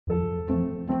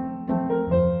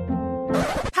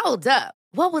Hold up.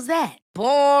 What was that?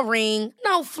 Boring.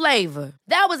 No flavor.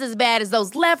 That was as bad as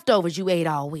those leftovers you ate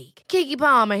all week. Keke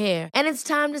Palmer here, and it's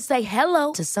time to say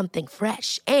hello to something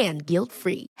fresh and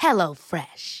guilt-free. Hello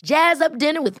Fresh. Jazz up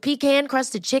dinner with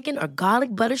pecan-crusted chicken or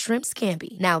garlic butter shrimp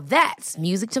scampi. Now that's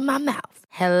music to my mouth.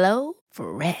 Hello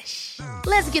Fresh.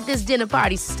 Let's get this dinner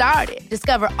party started.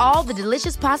 Discover all the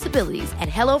delicious possibilities at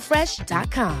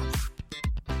hellofresh.com.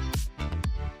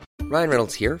 Ryan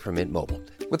Reynolds here from Mint Mobile.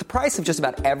 With the price of just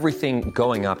about everything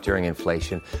going up during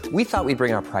inflation, we thought we'd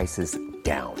bring our prices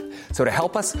down. So to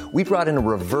help us, we brought in a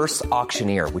reverse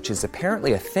auctioneer, which is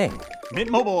apparently a thing. Mint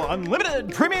Mobile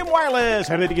Unlimited Premium Wireless.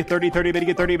 How to get 30, 30, bit to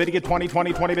get 30, bit to get 20,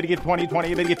 20, 20, bit to get 20,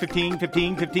 20, bit to get 15,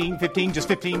 15, 15, 15, just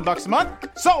 $15 a month?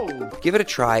 Sold! Give it a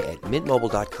try at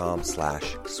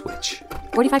mintmobile.com/switch.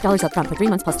 $45 up front for 3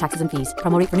 months plus taxes and fees.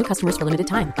 Promo rate for new customers for limited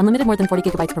time. Unlimited more than 40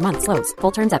 gigabytes per month. Slows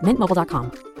full terms at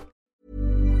mintmobile.com.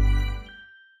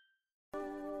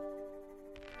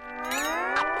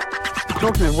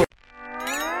 Talk to me.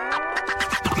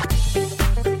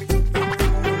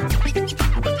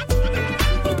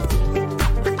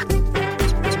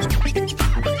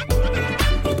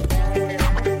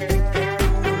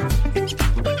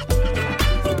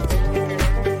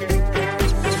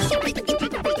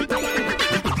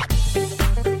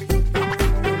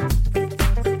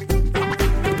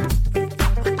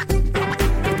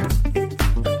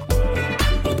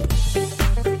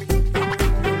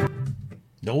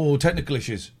 Oh, technical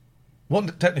issues.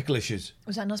 What technical issues?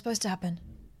 Was that not supposed to happen?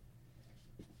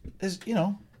 There's,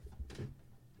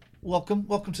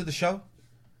 welcome to the show.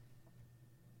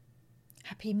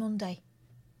 Happy Monday.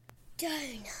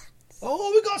 Donuts.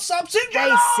 Oh, we got some St. John.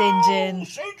 Hey, St. John.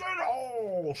 St.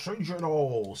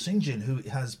 John. St. John, who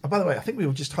has... Oh, by the way, I think we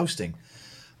were just hosting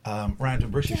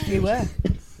Random British. You were.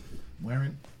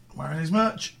 Wearing his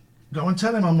merch. Go and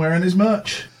tell him I'm wearing his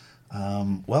merch.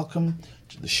 Welcome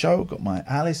to the show. Got my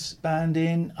Alice band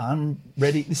in. I'm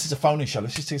ready. This is a phone-in show.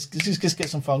 Let's just get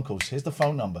some phone calls. Here's the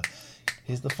phone number.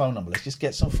 Let's just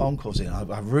get some phone calls in.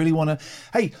 I really want to...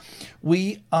 Hey,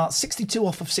 we are 62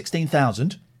 off of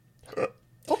 16,000.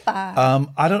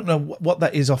 I don't know what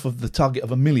that is off of the target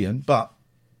of 1 million, but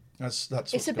that's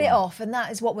it's a bit off, and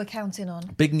that is what we're counting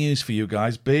on. Big news for you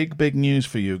guys. Big news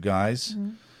for you guys.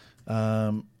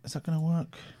 Mm-hmm. Is that going to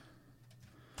work?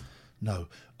 No.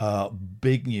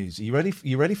 Big news. Are you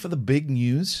ready for the big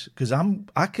news? Because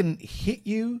I can hit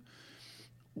you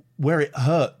where it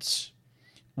hurts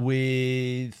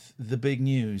with the big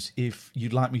news if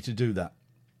you'd like me to do that.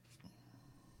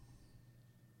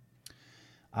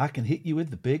 I can hit you with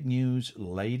the big news,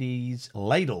 ladies,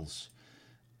 ladles,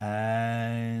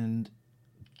 and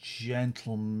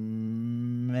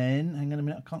gentlemen. Hang on a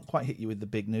minute. I can't quite hit you with the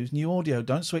big news. New audio.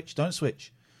 Don't switch.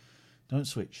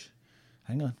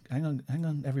 Hang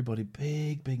on, everybody.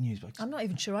 Big news. I'm not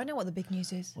even sure I know what the big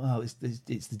news is. Well, it's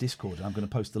the Discord. I'm going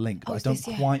to post the link, but I don't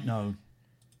quite know.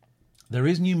 There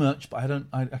is new merch, but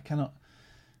I cannot.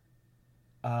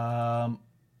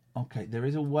 Okay, there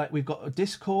is a way. We've got a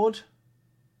Discord.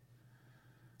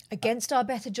 Against our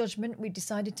better judgment, we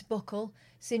decided to buckle.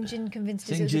 St. John convinced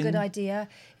us it was a good idea.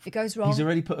 If it goes wrong, he's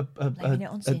already put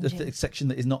a section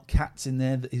that is not cats in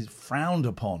there that is frowned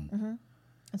upon. Mm-hmm.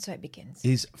 And so it begins.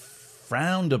 Is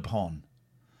frowned upon.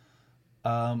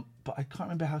 But I can't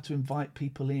remember how to invite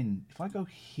people in. If I go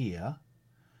here,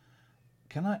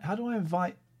 can I? How do I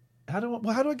invite? How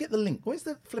do I get the link? Where's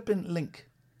the flipping link?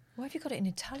 Why have you got it in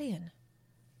Italian?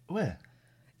 Where?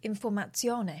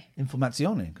 Informazione,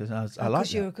 because I like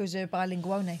that. Because you're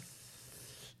bilinguone.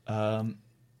 Now,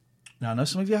 I know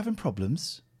some of you are having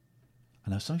problems.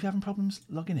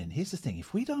 Logging in. Here's the thing.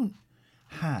 If we don't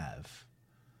have...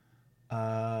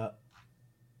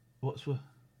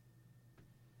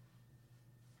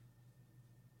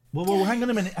 Whoa, hang on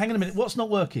a minute. What's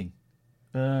not working?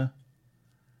 Okay.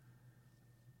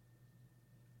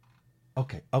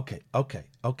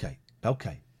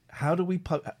 How do we...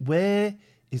 Where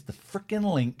is the frickin'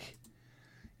 link?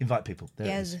 Invite people. There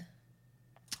it is.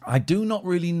 I do not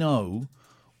really know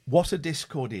what a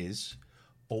Discord is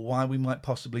or why we might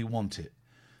possibly want it,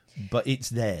 but it's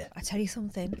there. I tell you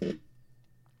something.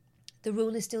 The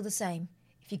rule is still the same.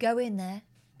 If you go in there,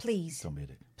 please. Don't be a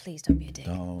dick. Please don't be a dick.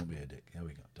 Don't be a dick. Here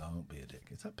we go. Don't be a dick.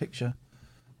 Is that picture?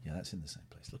 Yeah, that's in the same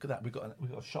place. Look at that. We've got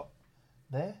a shot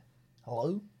there.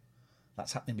 Hello.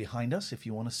 That's happening behind us. If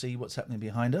you want to see what's happening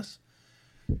behind us.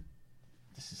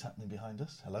 This is happening behind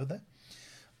us. Hello there.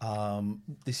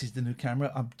 This is the new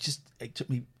camera. It took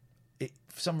me...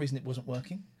 for some reason it wasn't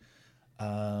working.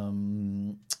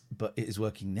 But it is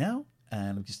working now.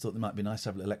 and I just thought it might be nice to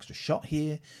have a little extra shot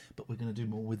here, but we're going to do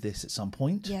more with this at some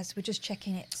point. Yes, we're just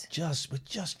checking it. We're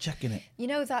just checking it. You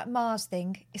know that Mars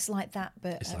thing? It's like that,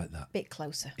 but It's like that. bit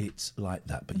closer. It's like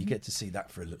that, but you get to see that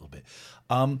for a little bit.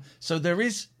 So there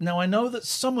is... Now, I know that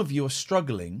some of you are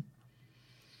struggling.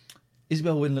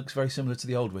 Isabel Wynne looks very similar to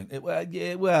the old Wynne.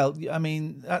 I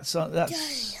mean, that's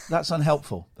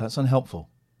unhelpful. That's unhelpful.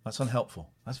 That's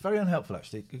very unhelpful,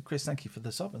 actually. Chris, thank you for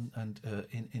the sub, and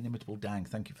Inimitable Dang,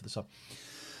 thank you for the sub.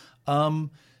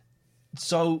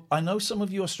 So I know some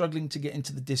of you are struggling to get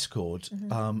into the Discord,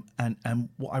 and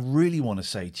what I really want to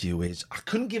say to you is, I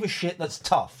couldn't give a shit, that's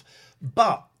tough,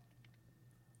 but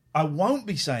I won't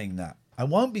be saying that.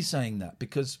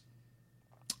 Because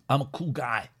I'm a cool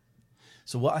guy.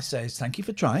 So what I say is, thank you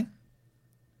for trying.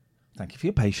 Thank you for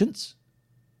your patience.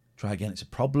 Try again. It's a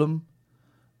problem.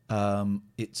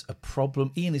 It's a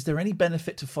problem. Ian, is there any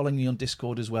benefit to following me on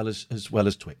Discord as well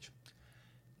as Twitch?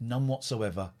 None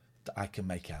whatsoever that I can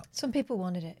make out. Some people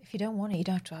wanted it. If you don't want it, you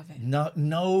don't have to have it.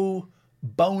 No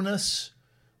bonus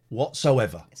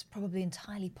whatsoever. It's probably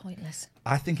entirely pointless.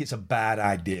 I think it's a bad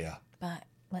idea. But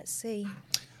let's see.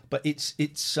 But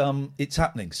it's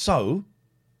happening. So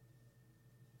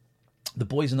the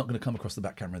boys are not going to come across the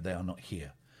back camera. They are not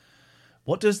here.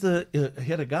 What does the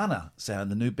hiragana say on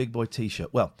the new Big Boy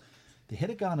T-shirt? Well, the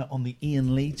hiragana on the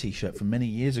Ian Lee T-shirt from many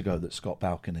years ago that Scott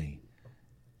Balcony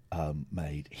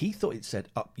made, he thought it said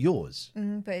up yours.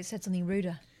 But it said something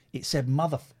ruder. It said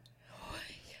mother...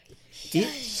 It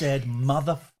said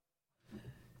mother...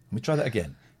 Let me try that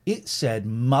again. It said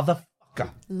motherfucker.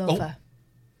 Lover.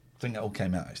 I think that all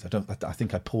came out, actually. I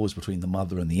think I paused between the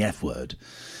mother and the F word.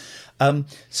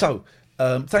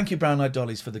 Thank you, Brown Eyed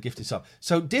Dollies, for the gifted sub.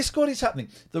 So Discord is happening.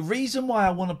 The reason why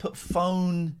I want to put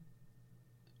phone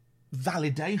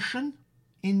validation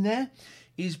in there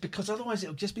is because otherwise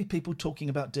it'll just be people talking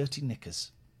about dirty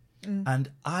knickers.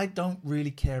 And I don't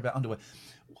really care about underwear.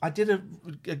 I did a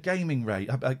gaming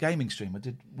stream. I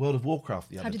did World of Warcraft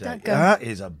the other day. How did that go? That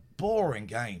is a boring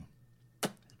game.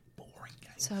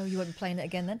 So you won't be playing it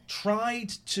again then?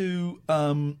 Tried to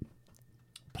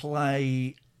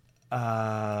play...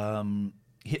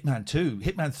 Hitman 2,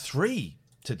 Hitman 3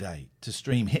 today, to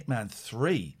stream Hitman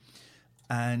 3,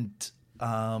 and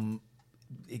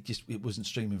it wasn't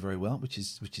streaming very well, which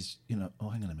is hang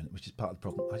on a minute, which is part of the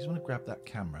problem. I just want to grab that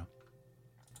camera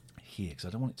here because I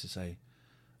don't want it to say,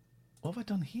 what have I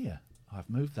done here? I've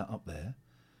moved that up there,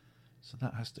 so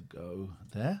that has to go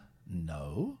there.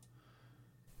 No.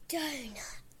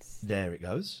 Donuts. There it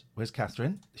goes. Where's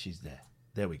Catherine? She's there.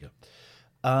 There we go.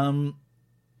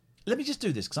 Let me just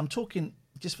do this because I'm talking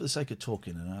just for the sake of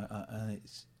talking, and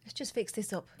it's... Let's just fix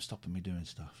this up. Stopping me doing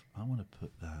stuff. I want to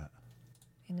put that...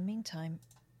 In the meantime,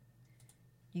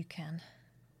 you can.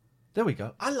 There we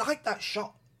go. I like that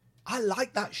shot.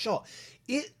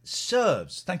 It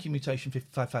serves... Thank you, Mutation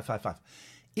 5555.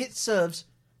 It serves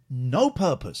no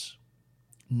purpose.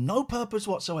 No purpose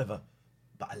whatsoever.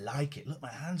 But I like it. Look,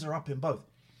 my hands are up in both.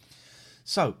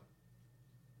 So...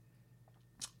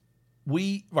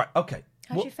 Right, okay.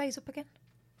 How's your face up again?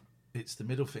 It's the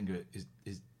middle finger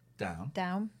is down.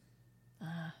 Down.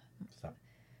 Stop.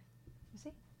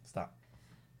 See? Stop.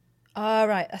 All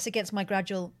right. That's against my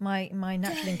natural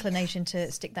inclination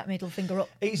to stick that middle finger up.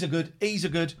 Ease are good. Ease are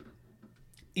good.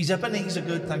 Ease up and ease are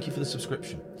good. Thank you for the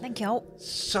subscription. Thank you.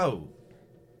 So,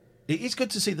 it is good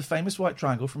to see the famous white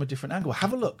triangle from a different angle.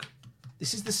 Have a look.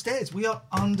 This is the stairs. We are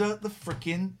under the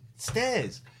freaking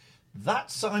stairs.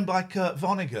 That's signed by Kurt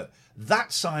Vonnegut.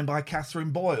 That's signed by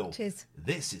Catherine Boyle. Cheers.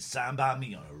 This is signed by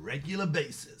me on a regular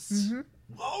basis. Mm-hmm.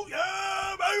 Oh,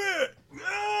 yeah, baby!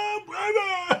 Yeah,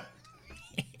 baby!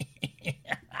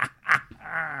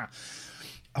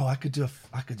 Oh, I could do a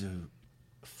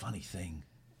funny thing.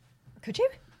 Could you?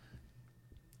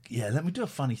 Yeah, let me do a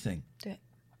funny thing. Do it.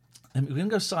 We're going to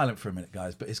go silent for a minute,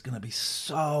 guys, but it's going to be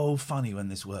so funny when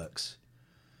this works.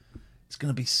 It's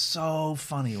going to be so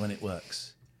funny when it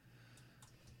works.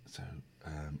 So,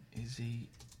 Izzy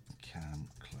cam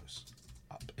close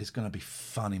up. It's going to be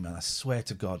funny, man. I swear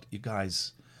to God, you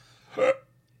guys.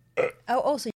 Oh,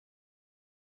 also.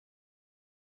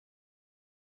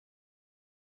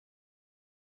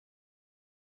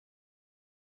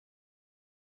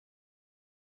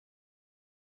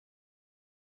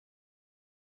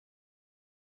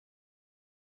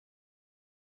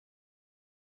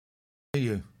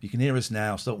 You can hear us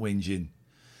now. Stop whinging.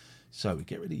 So we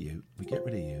get rid of you. We get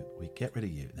rid of you. We get rid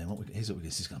of you. Then here's what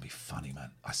this is going to be funny,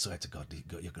 man. I swear to God,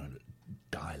 you're going to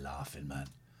die laughing, man.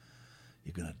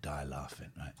 You're going to die laughing.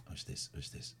 Right? Watch this.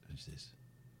 Watch this. Watch this.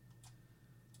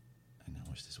 Hang on.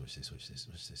 Watch this. Watch this. Watch this.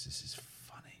 Watch this. This is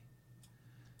funny.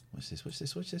 Watch this. Watch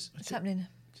this. Watch this. What's happening?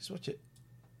 Just watch it.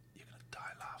 You're going to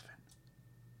die laughing.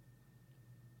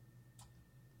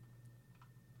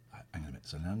 Right, hang on a minute.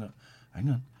 So now hang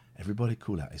on. Everybody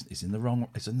cool out. It's in the wrong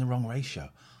ratio.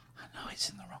 I know it's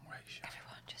in the wrong ratio.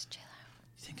 Everyone just chill out.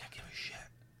 You think I give a shit?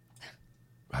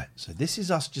 Right, so this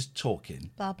is us just talking.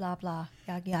 Blah, blah, blah.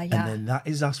 Yeah. And then that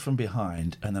is us from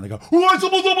behind. And then I go,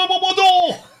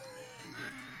 door!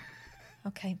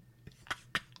 Okay.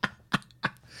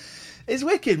 It's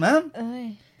wicked,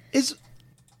 man. It's...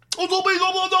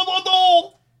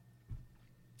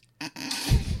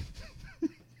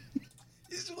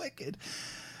 It's wicked.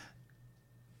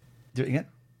 Do it again.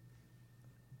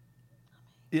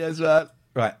 Yes, right.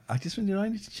 Right. I just wonder, I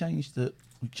need to change that.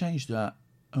 We change that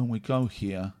and we go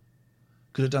here.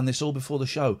 Could have done this all before the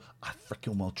show. I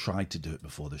freaking well tried to do it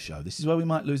before the show. This is where we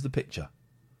might lose the picture.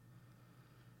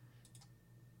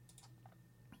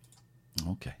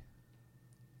 Okay.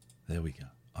 There we go.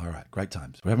 All right. Great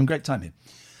times. We're having a great time here.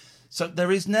 So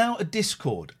there is now a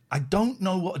Discord. I don't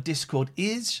know what a Discord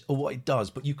is or what it does,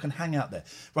 but you can hang out there.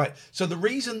 Right, so the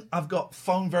reason I've got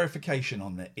phone verification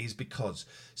on there is because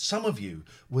some of you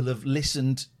will have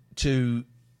listened to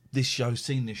this show,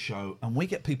 seen this show, and we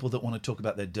get people that want to talk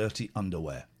about their dirty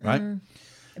underwear, right?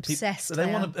 Obsessed.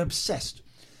 They want to obsessed.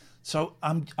 So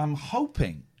I'm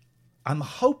hoping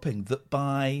that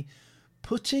by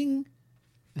putting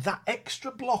that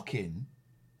extra block in,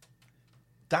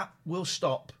 that will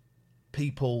stop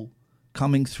people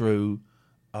coming through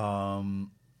talking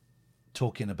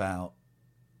about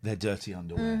their dirty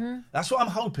underwear. That's what I'm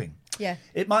hoping. Yeah.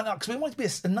 It might not, because we want it to be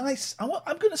a nice... I'm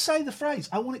going to say the phrase.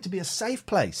 I want it to be a safe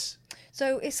place.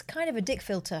 So it's kind of a dick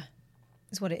filter,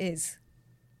 is what it is.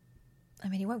 I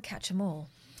mean, you won't catch them all.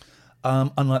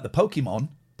 Unlike the Pokemon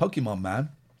man.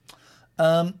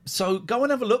 So go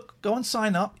and have a look. Go and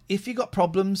sign up. If you got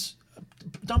problems,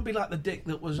 don't be like the dick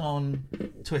that was on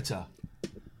Twitter.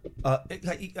 I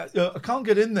can't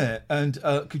get in there, and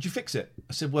could you fix it?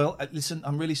 I said, well, listen,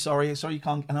 I'm really sorry. Sorry you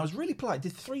can't. And I was really polite.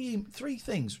 Did three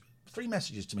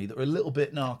messages to me that were a little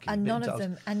bit narky. And none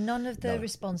of the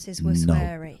responses were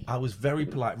sweary. I was very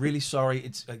polite. Really sorry.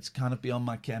 It's kind of beyond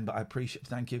my ken, but I appreciate.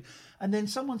 Thank you. And then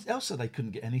someone else said they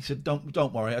couldn't get in. He said,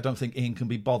 don't worry. I don't think Ian can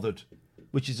be bothered,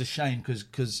 which is a shame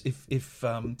because if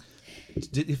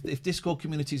Discord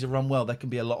communities are run well, they can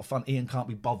be a lot of fun. Ian can't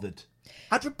be bothered.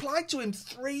 I'd replied to him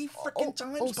 3 freaking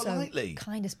times politely.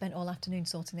 Kind of spent all afternoon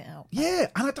sorting it out. Yeah,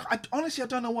 and I honestly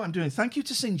don't know what I'm doing. Thank you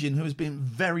to Sinjin, who has been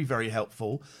very, very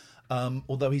helpful.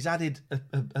 Although he's added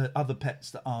other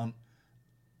pets that aren't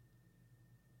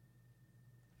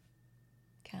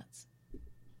cats.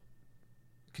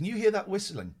 Can you hear that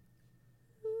whistling?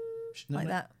 Like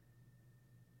that.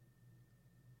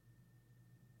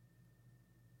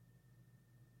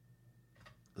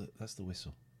 That's the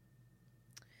whistle.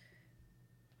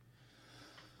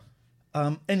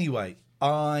 Anyway,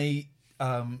 I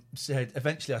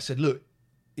said, look,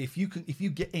 if you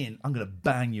get in, I'm going to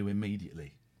bang you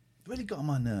immediately. It really got on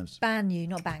my nerves. Ban you,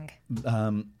 not bang.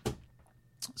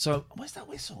 So where's that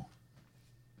whistle?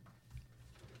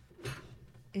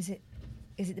 Is it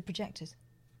the projectors?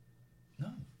 No.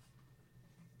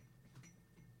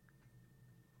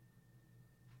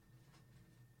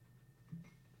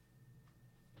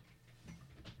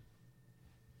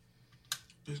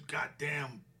 This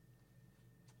goddamn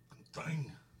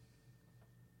thing.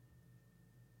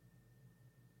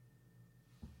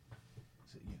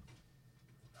 Is it you?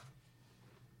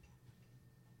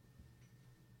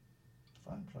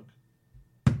 Phone plug.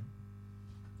 No.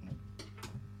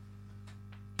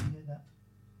 Can you hear that?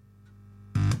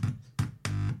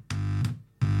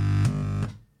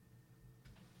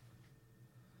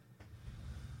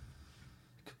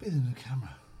 It could be the new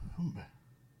camera, wouldn't it?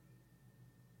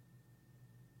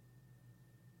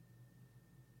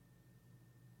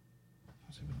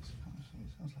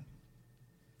 Sounds like.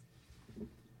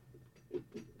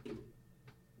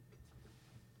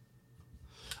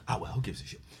 Oh well, who gives a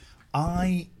shit?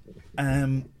 I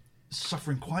am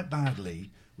suffering quite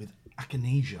badly with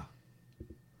akinesia.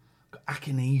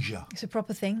 Akinesia. It's a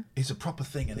proper thing. It's a proper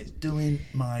thing, and it's doing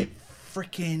my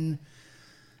freaking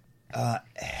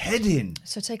head in.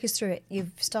 So take us through it.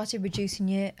 You've started reducing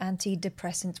your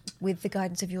antidepressants with the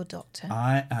guidance of your doctor.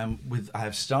 I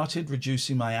have started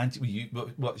reducing my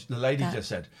what the lady just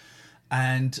said,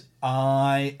 and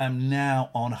I am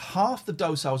now on half the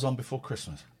dose I was on before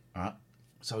Christmas. All right,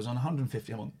 so I was on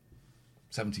 150. I'm on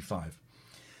 75.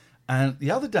 And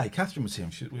the other day, Catherine was here,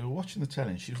 and we were watching the telly,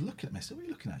 and she was looking at me. I said, "What are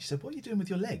you looking at?" She said, "What are you doing with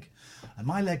your leg?" And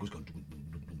my leg was going.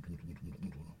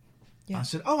 Yeah. I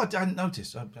said, "Oh, I hadn't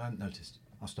noticed. I hadn't noticed.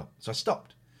 I'll stop." So I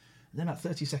stopped. And then about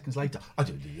 30 seconds later,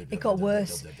 it got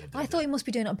worse. I thought he must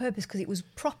be doing it on purpose because it was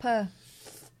proper.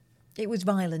 It was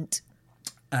violent.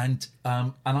 And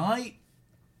I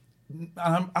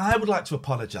would like to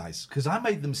apologise because I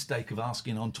made the mistake of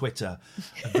asking on Twitter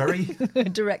a very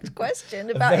direct question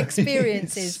about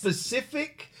experiences.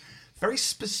 Very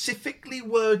specifically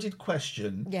worded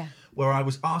question. Yeah. Where I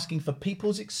was asking for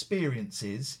people's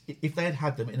experiences if they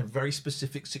had them in a very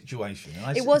specific situation.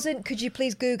 And it wasn't, could you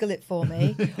please Google it for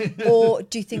me? Or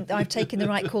do you think that I've taken the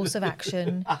right course of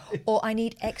action? Or I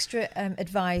need extra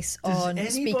advice on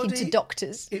speaking to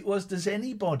doctors? It was, does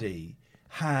anybody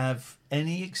have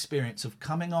any experience of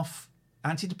coming off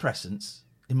antidepressants,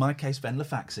 in my case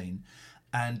venlafaxine,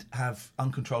 and have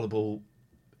uncontrollable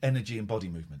energy and body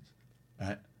movement?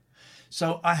 Right?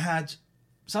 So I had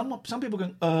some people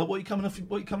going, what are you coming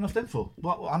off them for?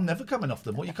 Well, I'm never coming off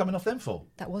them. What are you coming off them for?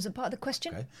 That wasn't part of the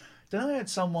question. Okay. Then I had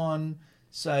someone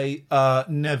say,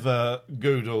 never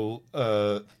Google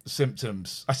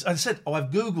symptoms. I said,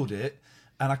 I've Googled it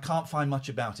and I can't find much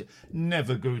about it.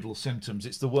 Never Google symptoms.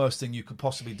 It's the worst thing you could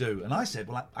possibly do. And I said,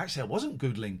 well, actually, I wasn't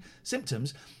Googling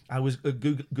symptoms. I was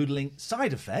Googling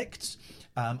side effects.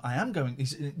 I am going,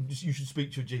 you should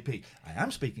speak to a GP. I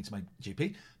am speaking to my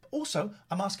GP. Also,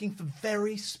 I'm asking for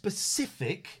very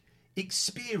specific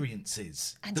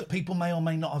experiences that people may or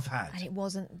may not have had. And it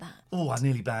wasn't that. Oh, I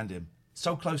nearly banned him.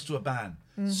 So close to a ban.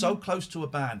 Mm-hmm. So close to a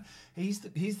ban. He's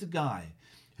the guy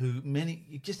who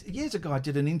years ago I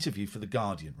did an interview for The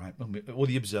Guardian, right, or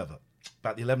The Observer,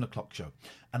 about the 11 o'clock show.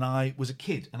 And I was a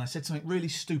kid and I said something really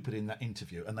stupid in that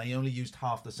interview and they only used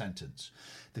half the sentence.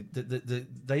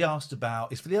 They asked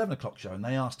about, it's for the 11 o'clock show, and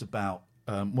they asked about,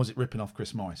 was it ripping off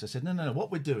Chris Morris? I said, no.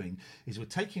 What we're doing is we're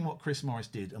taking what Chris Morris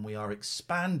did and we are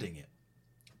expanding it.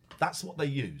 That's what they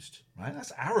used, right?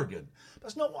 That's arrogant.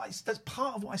 That's not that's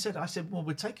part of what I said. I said, well,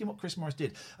 we're taking what Chris Morris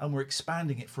did and we're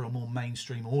expanding it for a more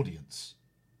mainstream audience.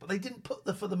 But they didn't put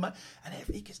and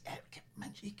he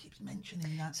keeps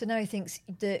mentioning that. So now he thinks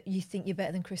that you think you're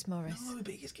better than Chris Morris. No,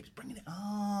 but he just keeps bringing it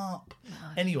up. No.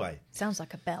 Anyway. Sounds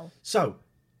like a bell. So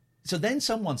then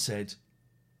someone said,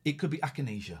 it could be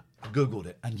akinesia. I Googled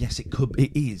it, and yes, it could.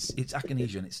 It is. It's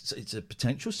akinesia, and it's a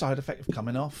potential side effect of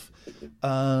coming off.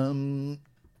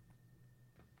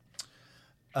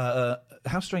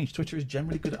 How strange! Twitter is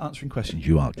generally good at answering questions.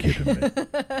 You are kidding me.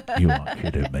 You are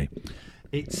kidding me.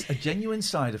 It's a genuine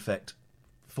side effect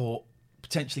for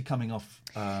potentially coming off.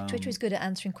 Twitter is good at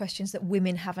answering questions that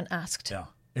women haven't asked.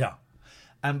 Yeah.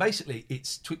 And basically,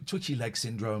 it's twitchy leg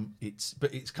syndrome.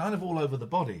 But it's kind of all over the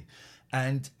body.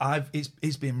 And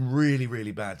it's been really,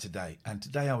 really bad today. And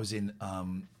today I was in.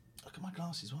 Look at my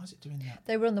glasses. Why is it doing that?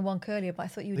 They were on the wonk earlier, but I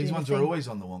thought you were doing. These ones are always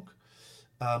on the wonk.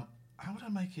 How would I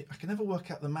make it? I can never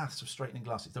work out the maths of straightening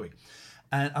glasses. There we go.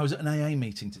 And I was at an AA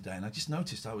meeting today, and I just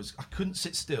noticed I couldn't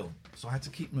sit still, so I had to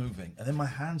keep moving. And then my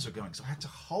hands are going, so I had to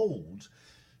hold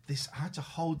this. I had to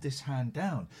hold this hand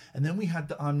down. And then we had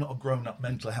the I'm Not a Grown Up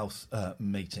mental health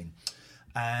meeting,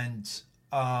 and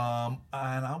and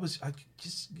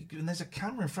there's a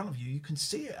camera in front of you, you can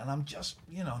see it, and I'm just,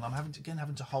 and I'm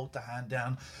having to hold the hand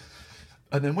down.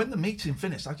 And then when the meeting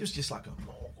finished, I just like,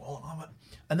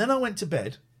 and then I went to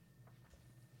bed.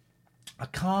 I'm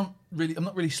not really,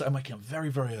 I'm waking up very,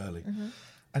 very early. Mm-hmm.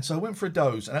 And so I went for a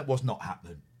doze, and that was not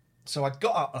happening. So I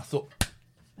got up and I thought,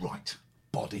 right,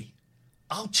 body,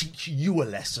 I'll teach you a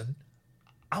lesson.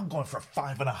 I'm going for a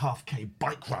 5.5K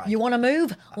bike ride. You want to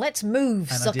move? Let's move,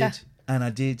 and sucker. I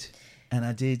did. And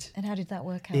how did that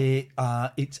work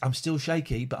out? I'm still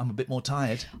shaky, but I'm a bit more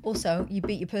tired. Also, you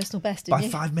beat your personal best, didn't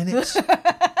you? By 5 minutes.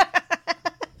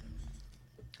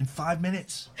 In 5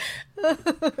 minutes.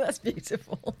 That's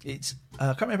beautiful. It's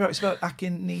I can't remember how it's spelled.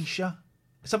 Akinesia.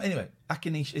 Anyway,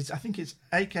 akinesia. I think it's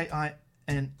Akinesia.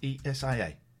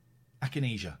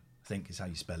 Akinesia, I think is how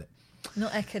you spell it.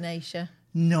 Not echinacea.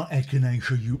 Not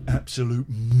echinacea, you absolute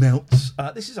melts.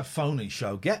 This is a phony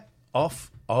show. Get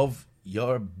off of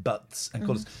your butts and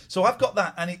call us. So I've got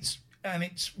that, and it's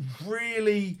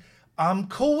really, I'm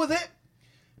cool with it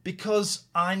because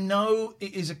I know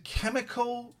it is a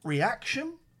chemical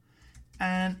reaction,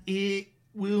 and it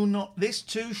will not. This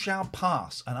too shall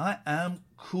pass, and I am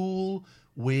cool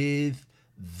with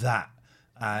that.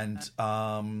 And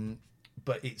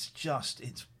but it's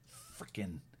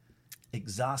freaking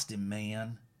exhausting,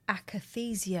 man.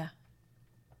 Akathisia.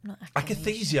 Not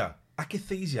akathisia.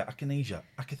 Akathisia.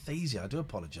 I do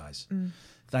apologise.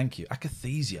 Thank you.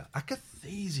 Akathisia.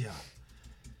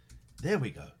 There we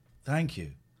go. Thank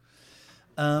you.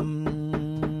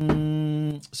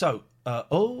 So,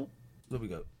 there we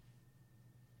go.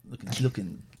 Looking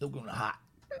hot.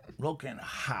 Looking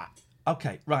hot.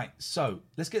 Okay, right. So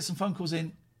let's get some phone calls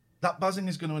in. That buzzing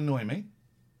is going to annoy me.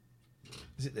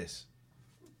 Is it this?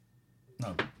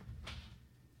 No.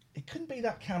 It couldn't be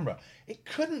that camera. It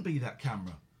couldn't be that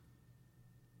camera.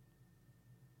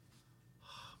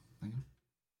 Hang on.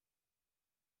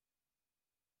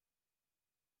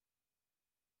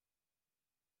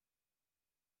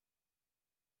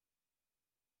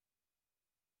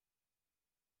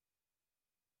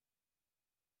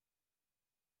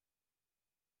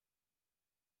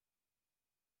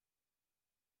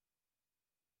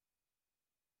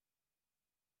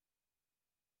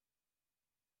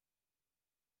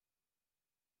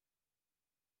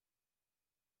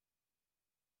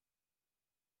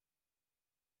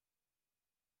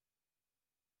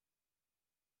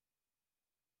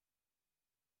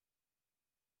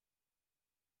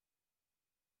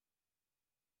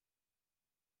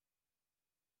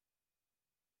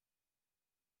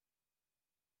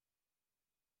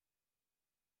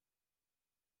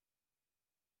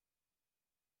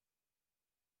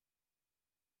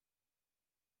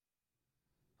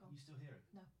 You still hear it?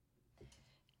 No.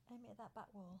 Aim it at that back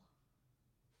wall.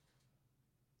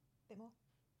 Bit more.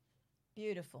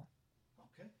 Beautiful.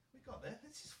 Okay, we got there.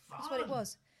 This is fun. That's what it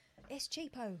was. It's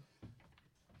cheapo.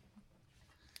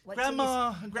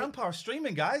 Grandma and Grandpa are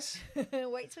streaming, guys.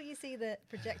 Wait till you see the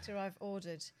projector I've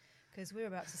ordered, because we're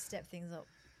about to step things up.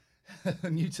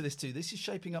 New to this too. This is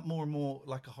shaping up more and more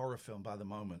like a horror film by the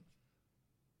moment.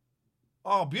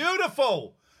 Oh,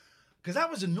 beautiful! Because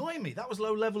that was annoying me. That was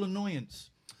low-level annoyance.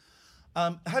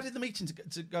 How did the meeting to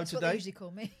go That's today? What they usually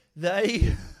call me.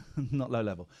 They, not low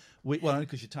level. Well, only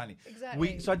because you're tiny.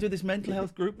 Exactly. So I do this mental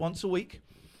health group once a week.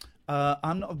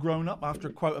 I'm not a grown up. After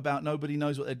a quote about nobody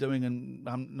knows what they're doing and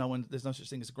there's no such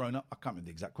thing as a grown up. I can't remember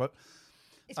the exact quote.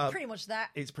 It's pretty much that.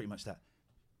 It's pretty much that.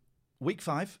 Week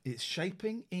 5, it's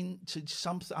shaping into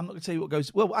something. I'm not going to tell you what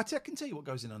goes. Well, I can tell you what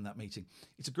goes in on that meeting.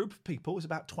 It's a group of people. It's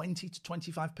about 20 to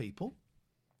 25 people.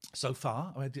 So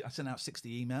far, I sent out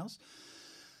 60 emails.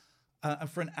 And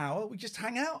for an hour, we just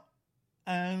hang out.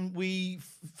 And we,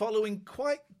 following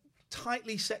quite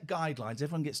tightly set guidelines,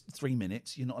 everyone gets 3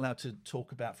 minutes. You're not allowed to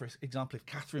talk about, for example, if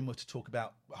Catherine were to talk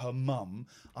about her mum,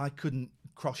 I couldn't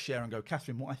cross-share and go,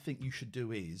 Catherine, what I think you should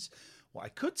do is... What I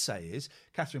could say is,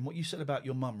 Catherine, what you said about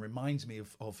your mum reminds me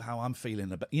of how I'm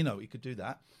feeling about, you could do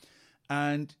that.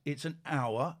 And it's an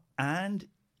hour and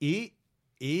it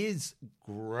is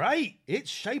great.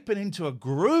 It's shaping into a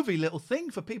groovy little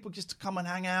thing for people just to come and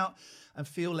hang out and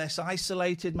feel less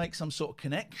isolated, make some sort of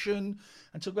connection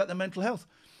and talk about their mental health.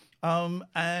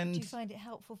 And do you find it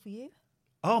helpful for you?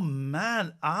 Oh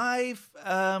man, I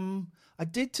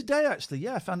did today actually.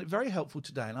 Yeah, I found it very helpful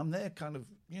today, and I'm there kind of,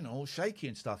 all shaky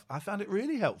and stuff. I found it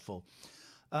really helpful,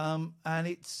 and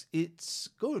it's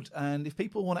good. And if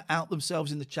people want to out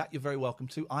themselves in the chat, you're very welcome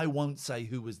to. I won't say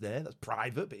who was there; that's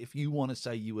private. But if you want to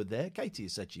say you were there, Katie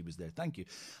has said she was there. Thank you.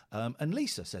 And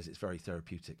Lisa says it's very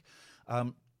therapeutic.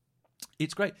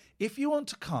 It's great. If you want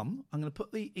to come, I'm going to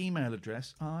put the email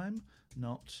address. I'm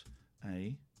not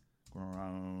a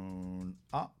grown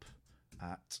up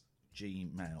at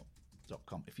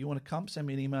gmail.com. If you want to come, send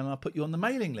me an email and I'll put you on the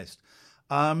mailing list.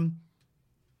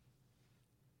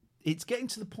 It's getting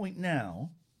to the point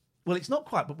now. Well, it's not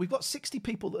quite, but we've got 60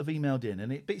 people that have emailed in,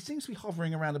 and it seems to be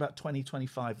hovering around about 20,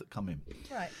 25 that come in.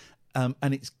 Right.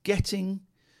 And it's getting.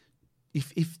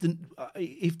 If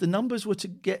the numbers were to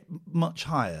get much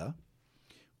higher,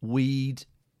 we'd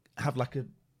have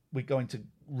we'd go into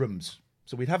rooms.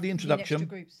 So we'd have the introduction. Extra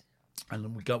groups. And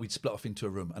then we'd split off into a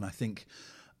room. And I think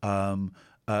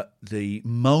the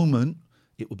moment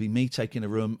it would be me taking a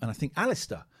room, and I think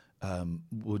Alistair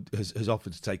has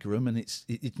offered to take a room, and it's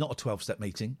not a 12-step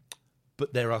meeting, but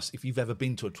if you've ever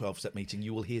been to a 12-step meeting,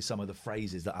 you will hear some of the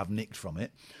phrases that I've nicked from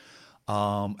it.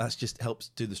 That's just helps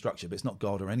do the structure, but it's not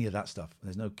God or any of that stuff.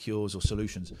 There's no cures or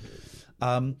solutions.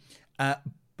 But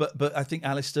I think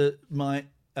Alistair might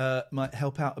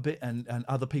help out a bit, and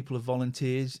other people have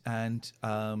volunteers, and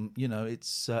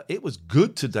it was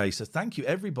good today. So thank you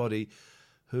everybody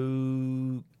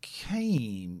who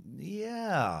came.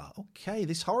 Yeah, okay.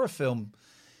 This horror film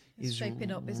is shaping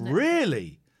up, isn't it?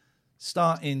 Really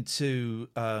starting to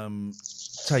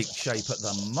take shape at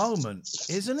the moment,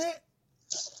 isn't it?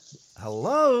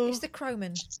 Hello. It's the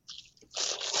Crowman.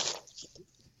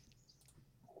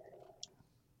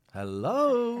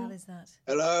 Hello. What the hell is that?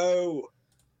 Hello.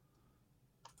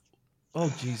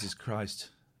 Oh, Jesus Christ.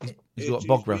 He's got a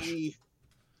bog rush. Me.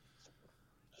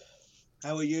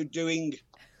 How are you doing?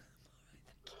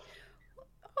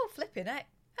 Oh, flipping heck.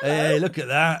 Hello. Hey, look at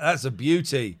that. That's a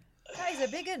beauty. That is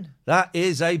a big one. That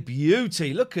is a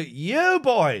beauty. Look at you,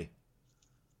 boy.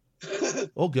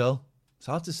 Or girl. It's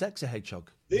hard to sex a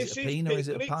hedgehog. Is it a peen or is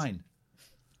it a pine?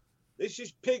 This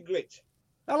is Piglet.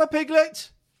 Hello,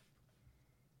 Piglet.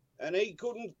 And he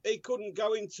couldn't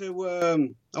go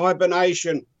into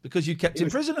hibernation because you kept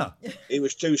him prisoner. He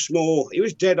was too small. He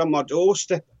was dead on my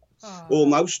doorstep,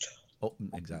 almost. Oh,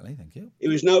 exactly. Thank you. He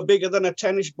was no bigger than a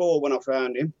tennis ball when I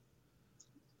found him.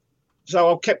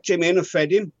 So I kept him in and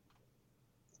fed him,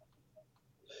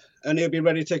 and he'll be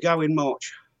ready to go in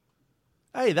March.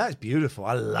 Hey, that's beautiful.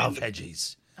 I love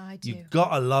hedgies. I do. You've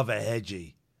got to love a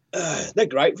hedgie. They're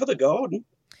great for the garden.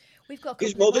 We've got a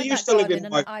His couple mother in used that to live garden,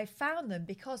 in and my... I found them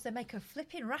because they make a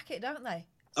flipping racket, don't they?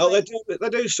 They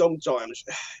do sometimes.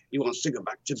 He wants to go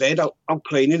back to bed. I'm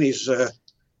cleaning his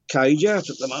cage out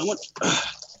at the moment.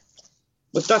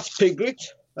 But that's Piglet.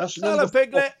 That's Hello,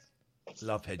 Piglet.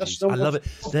 Love hedgies. I love it.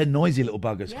 They're noisy little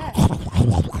buggers. Yeah.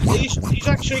 He's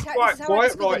actually quite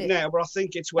quiet right now, but I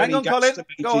think it's when he gets to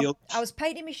be healed. I was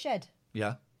painting my shed.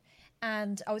 Yeah.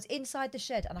 And I was inside the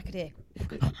shed and I could hear.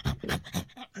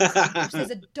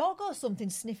 There's a dog or something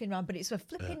sniffing around, but it's a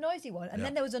flipping noisy one. And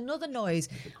then there was another noise,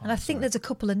 and I think there's a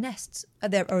couple of nests.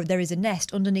 There is a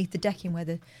nest underneath the decking where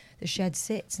the shed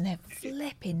sits, and they're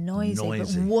flipping noisy.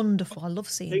 But wonderful. I love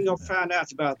seeing them. I found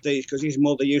out about these because his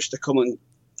mother used to come and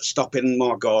stop in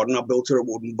my garden. I built her a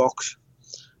wooden box,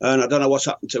 and I don't know what's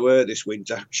happened to her this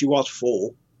winter. She was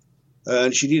 4,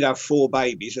 and she did have 4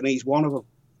 babies, and he's one of them.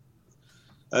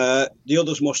 The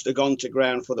others must have gone to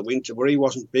ground for the winter, where he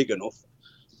wasn't big enough.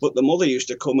 But the mother used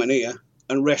to come in here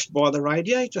and rest by the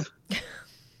radiator.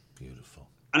 Beautiful.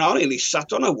 And I nearly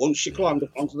sat on her once. She climbed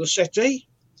up onto the settee.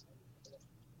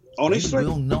 Honestly. We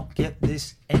will not get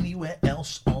this anywhere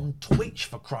else on Twitch,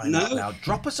 for crying out loud.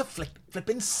 Drop us a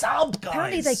flipping sub, guys.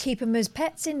 Apparently they keep them as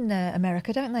pets in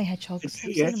America, don't they, hedgehogs? I've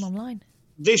seen them online.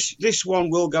 This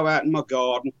one will go out in my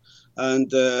garden,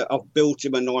 and I've built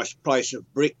him a nice place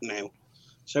of brick now.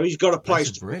 So he's got a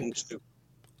place to come to.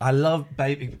 I love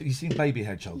baby. You've seen baby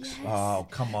hedgehogs? Yes. Oh,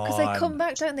 come on. Because they come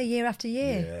back, don't they, year after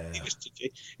year? Yeah.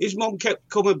 His mum kept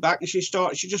coming back, and she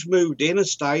just moved in and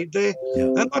stayed there. Yeah.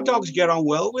 And my dogs get on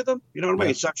well with them. You know what I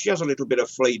mean? So she has a little bit of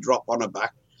flea drop on her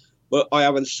back, but I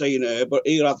haven't seen her. But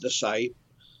he'll have the same.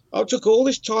 I took all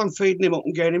this time feeding him up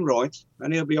and getting him right,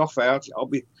 and he'll be off out. I'll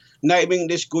be naming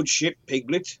this good ship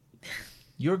Piglet.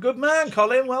 You're a good man,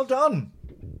 Colin. Well done.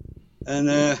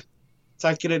 And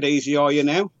taking it easy, are you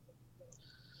now?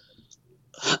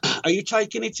 Are you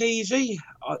taking it easy?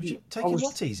 Taking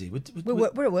what easy? We're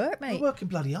at work, mate. We're working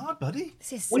bloody hard, buddy.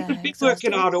 Well, you've been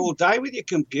working hard all day with your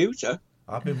computer.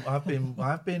 I've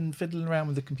been fiddling around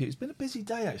with the computer. It's been a busy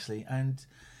day actually, and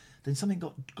then something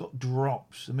got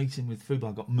dropped. The meeting with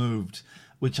Fubar got moved,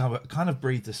 which I kind of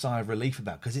breathed a sigh of relief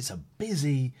about because it's a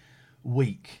busy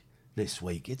week this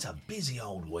week. It's a busy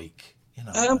old week, you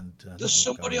know. There's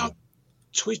somebody on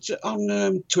Twitter. I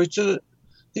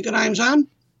think her name's Anne.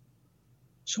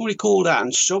 Somebody called out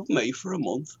and subbed me for a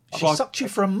month. She sucked you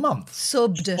for a month?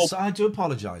 Subbed. So I do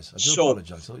apologise. I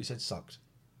thought you said sucked.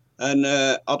 And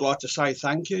I'd like to say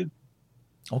thank you.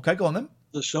 Okay, go on then.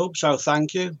 The sub, so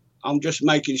thank you. I'm just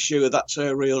making sure that's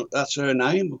her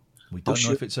name. We don't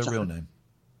know if it's her real name.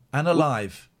 Anne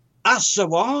Alive. That's the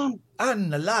one.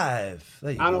 Anne Alive.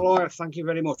 There you go. Anne Alive, thank you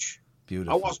very much.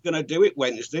 Beautiful. I was going to do it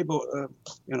Wednesday, but,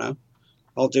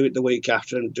 I'll do it the week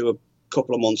after and do a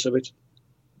couple of months of it.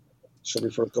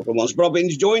 Sorry for a couple of months. But I've been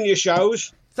enjoying your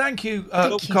shows. Thank you,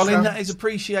 Colin. That is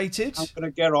appreciated. I'm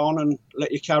going to get on and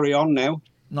let you carry on now.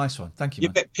 Nice one. Thank you,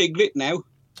 You've met Piglet now.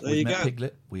 There you go.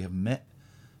 Piglet. We have met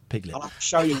Piglet. I'll have to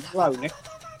show you Willow, Nick.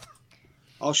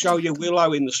 I'll show you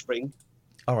Willow in the spring.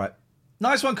 All right.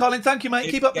 Nice one, Colin. Thank you,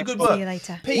 mate. Keep up the good work. See you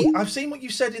later. Pete, I've seen what you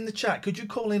said in the chat. Could you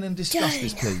call in and discuss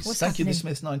this, please? Thank you, The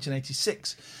Smiths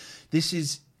 1986.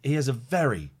 He has a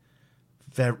very,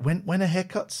 when are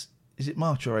haircuts? Is it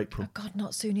March or April? Oh God,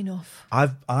 not soon enough. I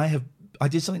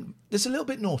did something that's a little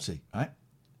bit naughty, right?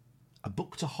 I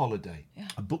booked a holiday. Yeah.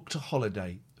 I booked a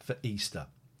holiday for Easter,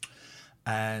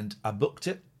 and I booked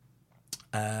it,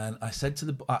 and I said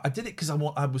to I did it because I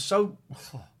was so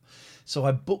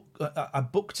I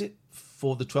booked it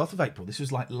for the 12th of April. This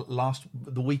was like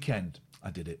the weekend I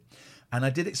did it, and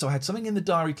I did it so I had something in the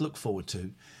diary to look forward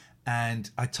to, and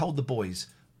I told the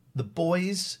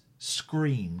boys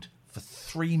screamed for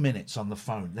 3 minutes on the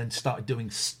phone, then started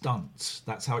doing stunts.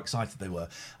 That's how excited they were.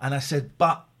 And I said,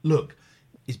 but look,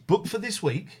 it's booked for this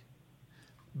week,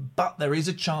 but there is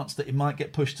a chance that it might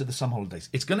get pushed to the summer holidays.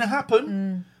 It's going to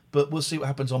happen, but we'll see what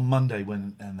happens on Monday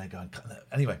and they go and cut that.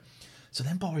 Anyway, so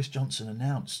then Boris Johnson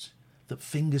announced that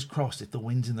fingers crossed, if the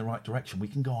wind's in the right direction, we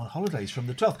can go on holidays from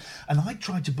the 12th. And I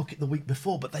tried to book it the week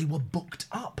before, but they were booked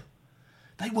up.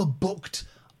 Well,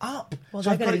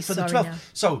 so I got it for the 12th. Now.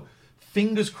 So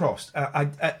fingers crossed.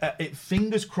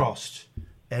 Fingers crossed.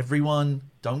 everyone,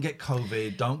 don't get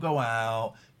COVID, don't go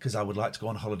out, because I would like to go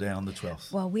on holiday on the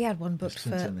 12th. Well, we had one booked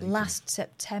for last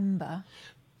September,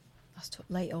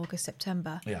 late August,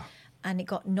 September. Yeah. And it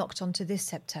got knocked onto this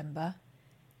September,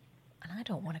 and I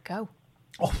don't want to go.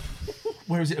 Oh,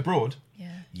 where is it, abroad?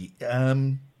 Yeah.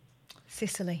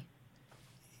 Sicily.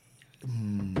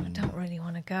 I don't really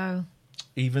want to go.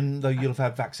 Even though you'll have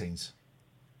had vaccines?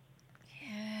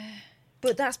 Yeah.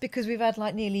 But that's because we've had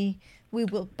by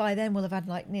then we'll have had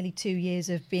like nearly 2 years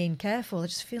of being careful. I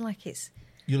just feel like it's...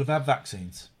 You'll have had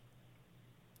vaccines.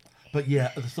 But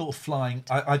yeah, the thought of flying,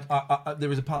 I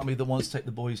there is a part of me that wants to take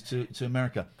the boys to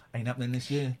America. Ain't happening this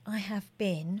year. I have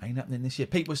been. Ain't happening this year.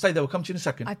 Pete, we'll stay there. We'll come to you in a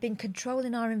second. I've been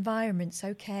controlling our environment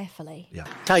so carefully. Yeah.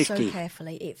 Tasty. So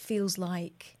carefully. It feels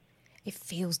dangerous.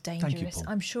 Thank you, Paul.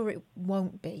 I'm sure it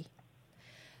won't be.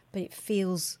 But it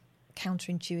feels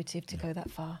counterintuitive to go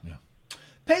that far. Yeah.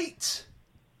 Pete!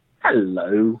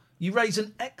 Hello. You raise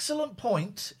an excellent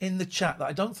point in the chat that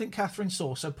I don't think Catherine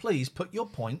saw, so please put your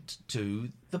point to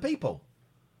the people.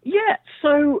 Yeah,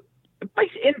 so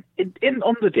basically in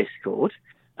on the Discord,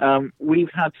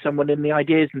 we've had someone in the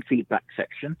ideas and feedback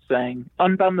section saying,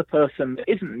 unban the person that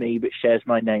isn't me but shares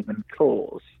my name and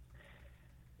cause.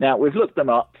 Now, we've looked them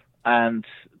up, and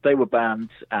they were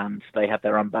banned, and they had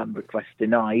their unban request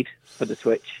denied for the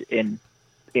Twitch in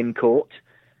court.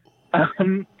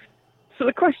 So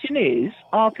the question is,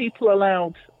 are people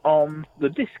allowed on the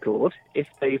Discord if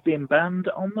they've been banned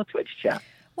on the Twitch chat?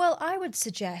 Well, I would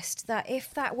suggest that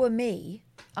if that were me,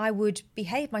 I would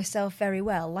behave myself very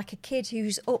well, like a kid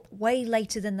who's up way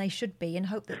later than they should be and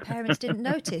hope that parents didn't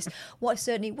notice. What I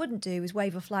certainly wouldn't do is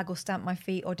wave a flag or stamp my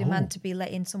feet or demand to be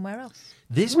let in somewhere else.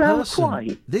 This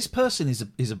person is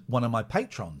one of my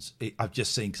patrons. I've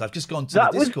just seen, because I've just gone to the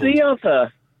Discord.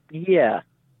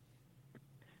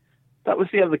 That was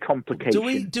the other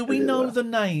complication. Do we know the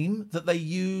name that they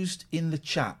used in the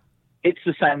chat? It's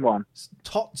the same one.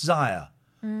 Tot Zaya.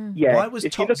 Yeah. Why was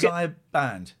Tot Zaya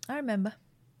banned? I remember.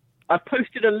 I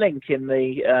posted a link in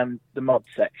the mod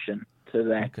section to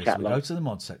their chat. So we go to the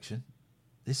mod section.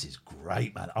 This is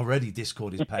great, man. Already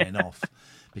Discord is paying off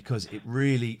because it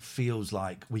really feels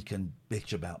like we can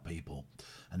bitch about people.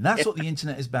 And that's what the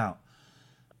internet is about.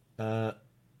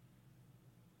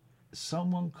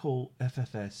 Someone call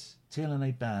FFS,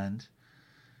 TLNA banned.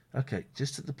 Okay,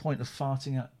 just at the point of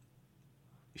farting out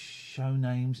show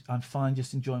names. I'm fine,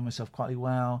 just enjoying myself quietly.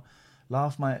 Wow.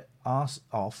 Laugh my ass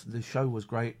off. The show was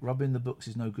great. Rubbing the books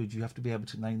is no good. You have to be able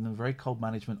to name them. Very cold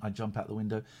management. I jump out the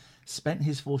window. Spent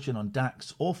his fortune on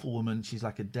Dax. Awful woman. She's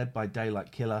like a Dead by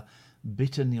Daylight killer.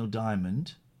 Bitter Neil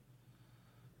Diamond.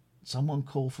 Someone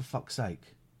call for fuck's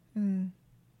sake. I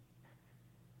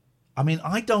mean,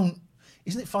 I don't...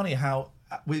 Isn't it funny how,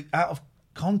 out of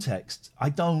context, I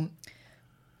don't...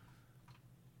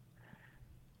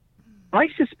 I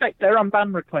suspect their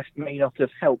unban request may not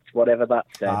have helped whatever that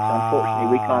said.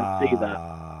 Unfortunately, we can't see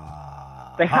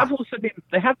that.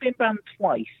 They have been banned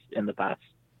twice in the past.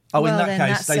 Oh, well, in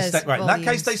that case, in that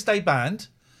case, they stay banned.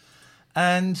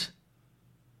 And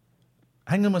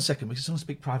hang on one second, we just want to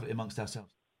speak privately amongst ourselves.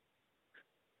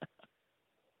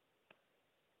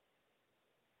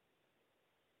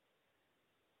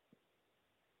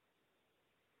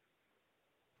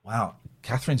 Wow,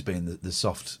 Catherine's being the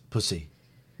soft pussy.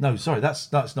 No, sorry,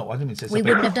 that's not what I didn't mean to say. We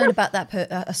wouldn't have known about that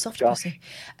a soft pussy.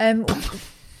 We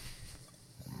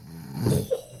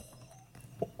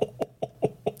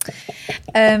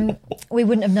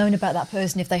wouldn't have known about that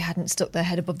person if they hadn't stuck their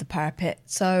head above the parapet.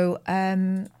 So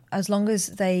as long as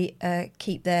they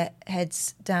keep their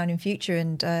heads down in future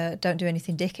and don't do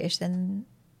anything dickish, then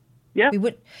we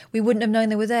wouldn't have known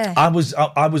they were there. I was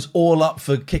all up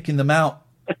for kicking them out.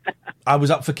 I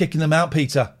was up for kicking them out,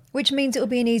 Peter. Which means it'll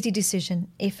be an easy decision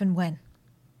if and when.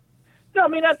 No, I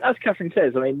mean, as Catherine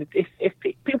says, I mean, if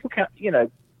people can't,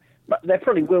 there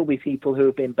probably will be people who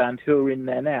have been banned who are in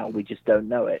there now. We just don't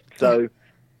know it. So,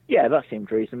 yeah, that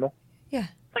seemed reasonable. Yeah.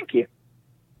 Thank you.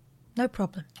 No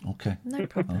problem. Okay. No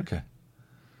problem. Okay.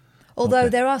 Although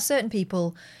there are certain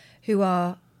people who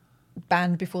are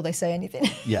banned before they say anything.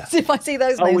 Yeah. So if I see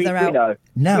those names, they're out. We know.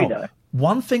 Now, we know.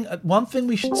 One thing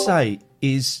we should say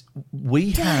is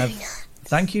we have...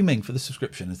 Thank you, Ming, for the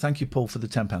subscription, and thank you, Paul, for the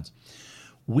 £10.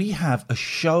 We have a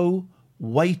show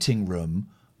waiting room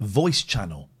voice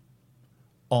channel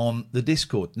on the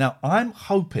Discord. Now, I'm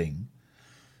hoping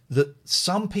that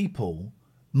some people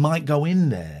might go in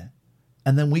there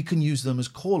and then we can use them as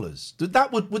callers. Would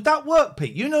that work,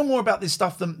 Pete? You know more about this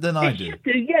stuff than I do.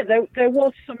 Yeah, there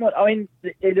was someone... I mean,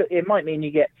 it might mean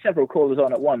you get several callers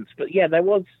on at once, but yeah, there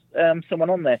was someone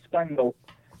on there, Spangle.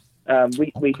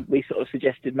 We sort of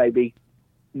suggested maybe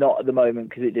not at the moment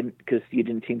because you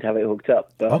didn't seem to have it hooked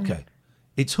up. But Okay.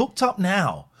 It's hooked up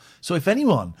now. So if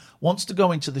anyone wants to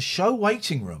go into the show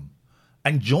waiting room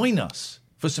and join us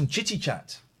for some chitty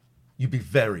chat, you'd be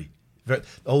very.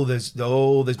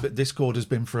 Discord has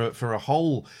been for a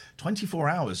whole 24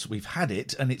 hours. We've had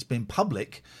it, and it's been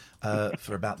public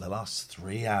for about the last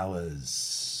 3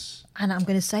 hours. And I'm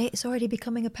going to say it's already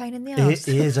becoming a pain in the ass.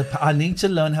 It is. I need to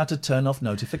learn how to turn off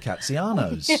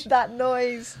notificazianos. That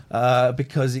noise.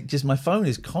 Because my phone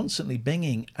is constantly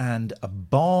binging and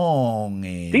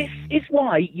bonging. this is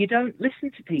why you don't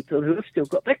listen to people who have still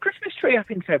got their Christmas tree up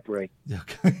in February.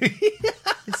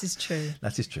 This is true.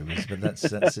 That is true, but that's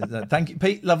thank you,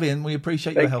 Pete. Lovely, and we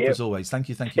appreciate your help as always. Thank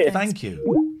you. Yes. Thank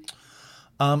you.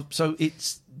 So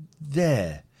it's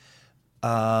there.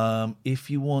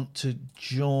 If you want to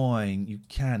join, you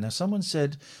can. Now, someone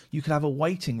said you could have a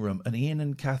waiting room, and Ian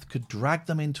and Kath could drag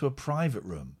them into a private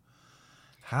room.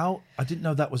 How? I didn't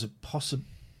know that was a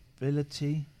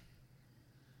possibility.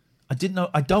 I didn't know.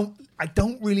 I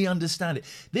don't really understand it.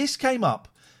 This came up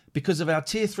because of our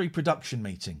Tier 3 production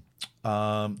meeting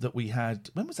that we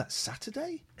had. When was that?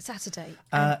 Saturday.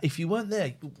 If you weren't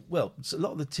there, well, a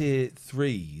lot of the Tier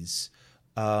 3s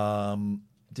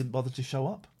didn't bother to show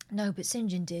up. No, but St.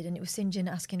 John did, and it was St. John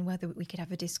asking whether we could have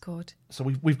a Discord. So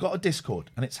we've got a Discord,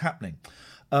 and it's happening.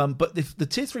 But the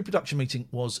Tier 3 production meeting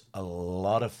was a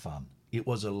lot of fun. It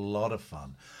was a lot of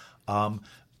fun.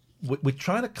 We're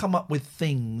trying to come up with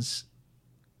things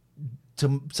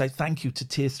to say thank you to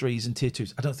Tier 3s and Tier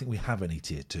 2s. I don't think we have any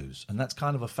Tier 2s, and that's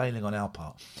kind of a failing on our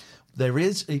part.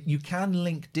 You can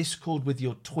link Discord with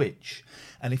your Twitch,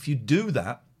 and if you do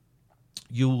that,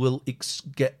 you will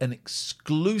get an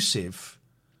exclusive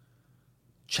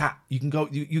chat. You can go.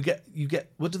 You get.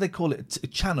 What do they call it? A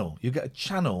channel. You get a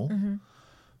channel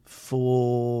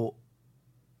for.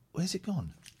 Where's it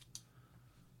gone?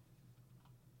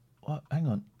 What? Hang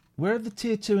on. Where are the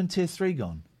Tier 2 and Tier 3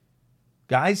 gone?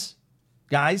 Guys,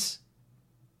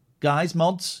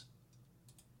 mods.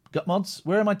 Got mods.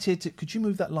 Where are my Tier 2? Could you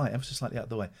move that light ever so slightly out of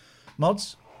the way?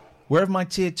 Mods. Where have my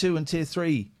Tier 2 and Tier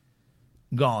 3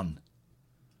 gone?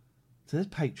 So there's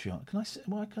Patreon. Can I see?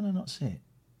 Why can I not see it?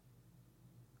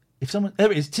 If someone,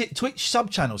 there it is. Twitch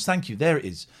sub-channels. Thank you. There it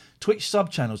is. Twitch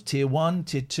sub-channels. Tier 1,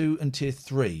 Tier 2, and Tier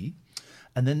 3.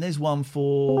 And then there's one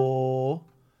for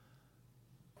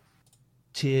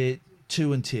Tier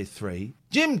 2 and Tier 3.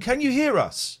 Jim, can you hear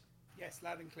us? Yes,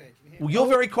 loud and clear. Can you hear Well, me? you're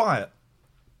very quiet.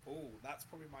 Oh, that's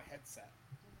probably my headset.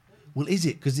 Well, is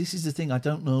it? Because this is the thing. I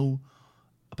don't know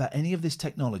about any of this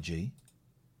technology.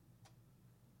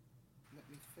 Let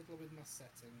me fiddle with my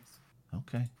settings.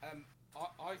 Okay.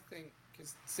 I think,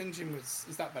 because St. John was...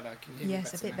 Is that better? Can you hear me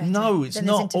Yes, better a bit now? better. No, it's Then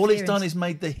not. there's All it's done interference. is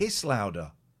made the hiss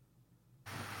louder.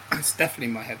 It's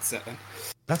definitely my headset then.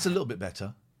 That's a little bit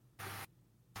better.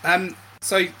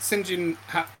 So St. John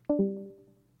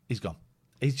He's gone.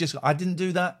 He's just. I didn't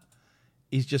do that.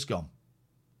 He's just gone.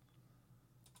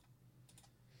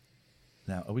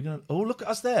 Now, are we going to... Oh, look at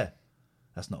us there.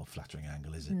 That's not a flattering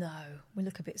angle, is it? No, we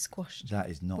look a bit squashed. That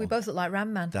is not. We both look like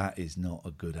Ram Man. That is not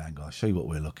a good angle. I'll show you what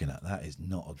we're looking at. That is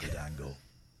not a good angle.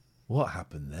 What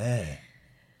happened there?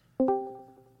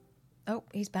 Oh,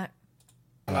 he's back.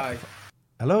 Hello.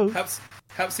 Hello?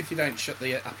 Helps if you don't shut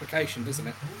the application, doesn't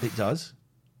it? It does.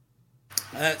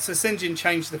 So St. John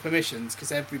changed the permissions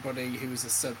because everybody who was a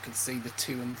sub could see the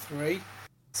 2 and 3.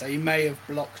 So he may have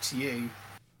blocked you.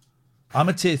 I'm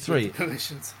a Tier 3. with the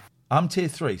permissions. I'm Tier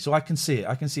 3, so I can see it.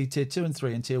 I can see Tier 2 and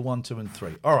 3 and Tier 1, 2 and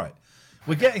 3. All right.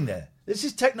 We're getting there. This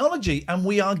is technology, and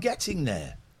we are getting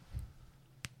there.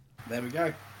 There we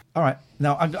go. All right.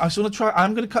 Now, I just want to try.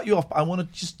 I'm going to cut you off, but I want to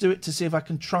just do it to see if I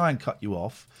can try and cut you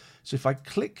off. So if I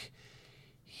click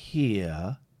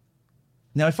here.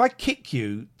 Now, if I kick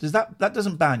you, does that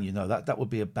doesn't ban you? No, that would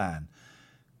be a ban.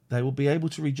 They will be able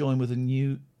to rejoin with a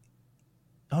new...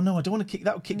 Oh, no, I don't want to kick...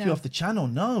 That would kick you off the channel.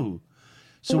 No.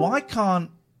 So I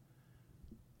can't...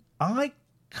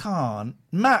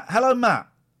 Matt. Hello, Matt.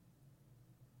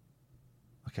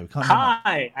 Okay, we can't...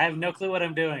 Hi. I have no clue what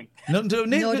I'm doing.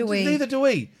 Neither do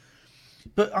we.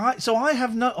 But I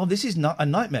have no... Oh, this is not a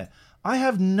nightmare. I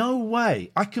have no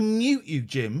way. I can mute you,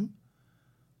 Jim,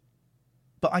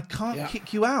 but I can't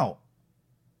kick you out.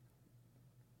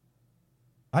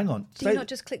 Hang on. Do you not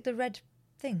just click the red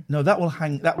thing? No, that will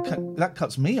hang. That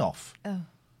cuts me off. Oh.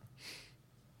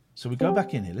 So we go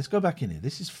back in here. Let's go back in here.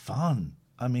 This is fun.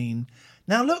 I mean,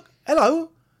 now look. Hello.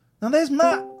 Now there's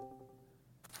Matt.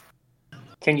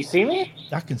 Can you see me?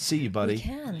 I can see you, buddy. We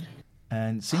can.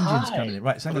 And St. John's coming in.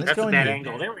 Right, so let's That's go a in bad here.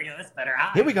 angle. There we go. That's better.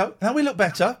 Hi. Here we go. Now we look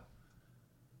better.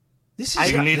 This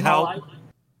is. You need help?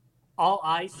 all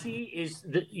I see is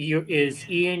is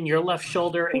Ian your left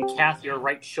shoulder and Kath your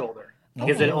right shoulder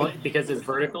because because it's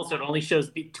vertical, so it only shows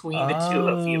between the two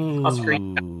of you on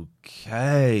screen.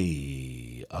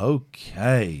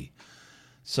 Okay.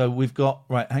 So we've got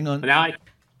Hang on. Now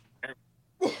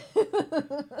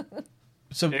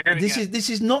So this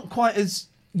is not quite as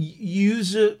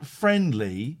user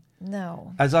friendly.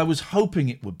 No. As I was hoping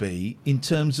it would be in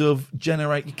terms of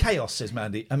generating chaos, says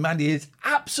Mandy. And Mandy is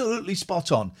absolutely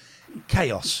spot on.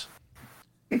 Chaos.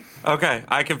 Okay,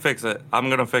 I can fix it. I'm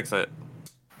going to fix it.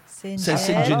 Says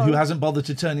St. John, who hasn't bothered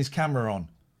to turn his camera on.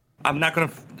 I'm not going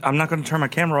to turn my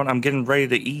camera on. I'm getting ready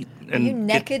to eat. And Are you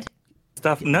naked?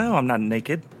 Stuff. No, I'm not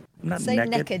naked. I'm not Say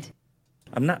naked. naked.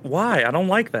 I'm not. Why? I don't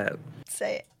like that.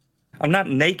 Say it. I'm not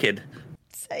naked.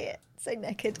 Say it. Say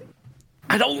naked.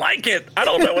 I don't like it. I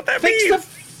don't know what that means. Fix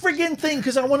the friggin' thing,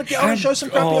 because I want to show some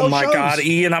crappy old Oh my shows. God,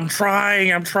 Ian, I'm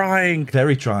trying.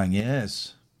 Very trying,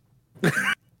 yes. I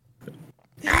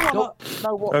don't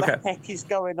know what the heck is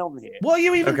going on here. What are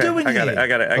you even doing I got here? it. I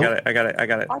got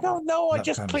it. I don't know. I That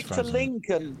just camera's clicked a frozen. link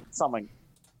and something.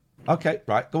 Okay,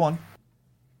 right, go on.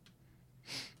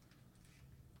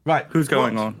 Right. Who's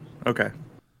going on? Okay.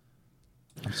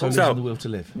 I'm so losing the will to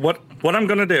live. What I'm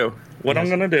gonna do? I'm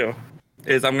gonna do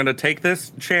is I'm gonna take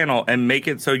this channel and make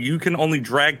it so you can only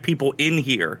drag people in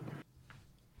here.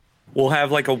 We'll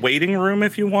have like a waiting room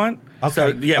if you want. Okay. So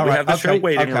yeah, we have the show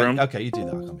waiting room. Okay, you do that.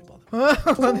 I can't be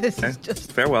bothered. Well, this is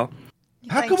just... Farewell.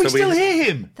 How can we still hear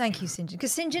him? Thank you, St. John.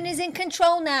 Because St. John is in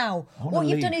control now. wanna What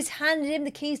you've leave. done is handed him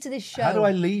the keys to this show. How do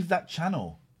I leave that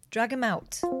channel? Drag him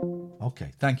out.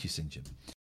 Okay, thank you, St. John.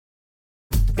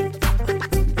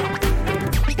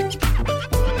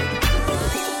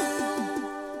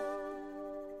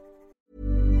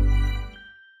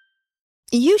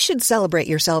 You should celebrate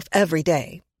yourself every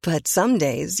day, but some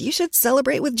days you should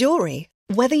celebrate with jewelry.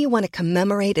 Whether you want to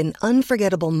commemorate an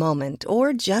unforgettable moment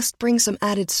or just bring some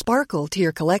added sparkle to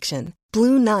your collection,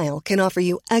 Blue Nile can offer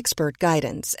you expert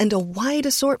guidance and a wide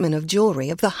assortment of jewelry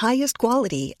of the highest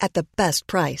quality at the best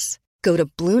price. Go to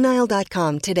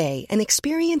BlueNile.com today and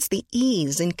experience the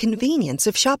ease and convenience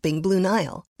of shopping Blue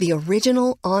Nile, the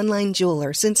original online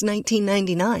jeweler since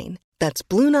 1999. That's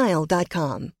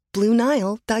BlueNile.com.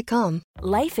 BlueNile.com.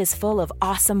 Life is full of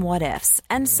awesome what-ifs,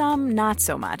 and some not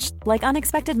so much, like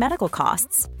unexpected medical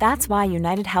costs. That's why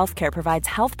United Healthcare provides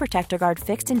Health Protector Guard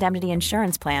fixed indemnity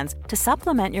insurance plans to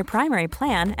supplement your primary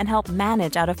plan and help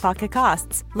manage out-of-pocket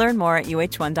costs. Learn more at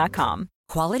UH1.com.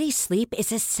 Quality sleep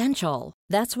is essential.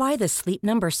 That's why the Sleep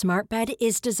Number Smart Bed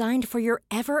is designed for your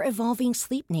ever-evolving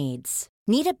sleep needs.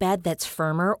 Need a bed that's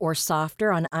firmer or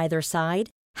softer on either side?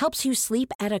 Helps you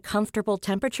sleep at a comfortable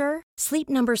temperature? Sleep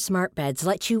Number Smart Beds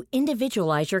let you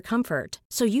individualize your comfort,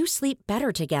 so you sleep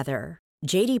better together.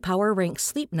 J.D. Power ranks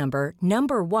Sleep Number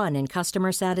number 1 in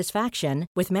customer satisfaction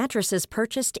with mattresses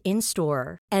purchased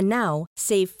in-store. And now,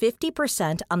 save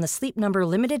 50% on the Sleep Number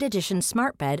Limited Edition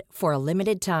Smart Bed for a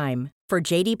limited time. For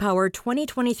J.D. Power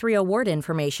 2023 award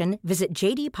information, visit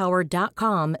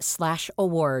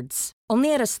jdpower.com/awards.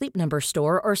 Only at a Sleep Number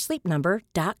store or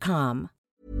sleepnumber.com.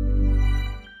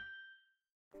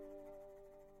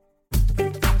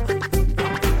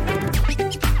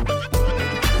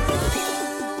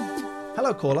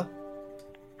 Hello, caller.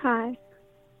 Hi.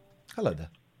 Hello there.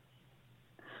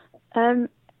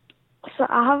 So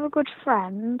I have a good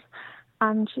friend,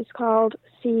 and she's called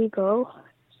Seagull,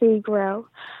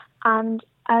 and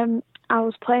I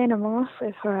was playing Among Us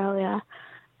with her earlier,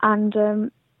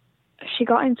 and she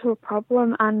got into a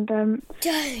problem, and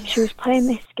she was playing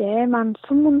this game, and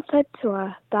someone said to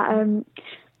her that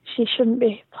she shouldn't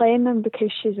be playing them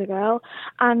because she's a girl,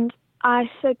 and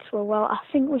I said to her, well, I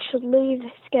think we should leave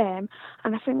this game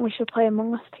and I think we should play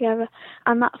Among Us together.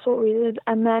 And that's what we did.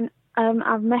 And then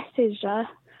I've messaged her,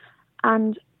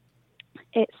 and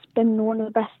it's been one of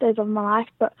the best days of my life.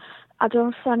 But I don't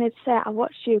know if I need to say it. I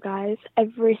watch you guys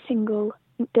every single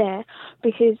day,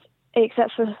 because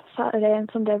except for Saturday and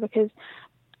Sunday, because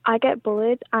I get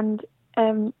bullied. And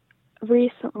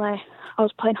recently I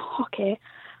was playing hockey,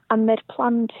 and they'd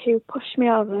planned to push me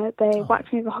over. They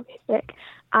whacked me with a hockey stick,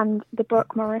 and they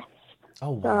broke my wrist.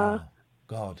 Oh, wow.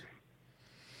 God.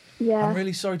 Yeah. I'm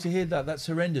really sorry to hear that. That's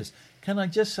horrendous. Can I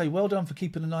just say, well done for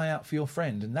keeping an eye out for your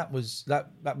friend. And that was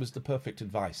the perfect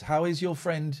advice. How is your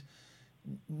friend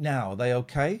now? Are they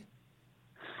okay?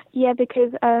 Yeah,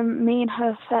 because me and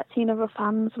her 13 other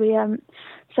fans, we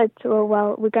said to her,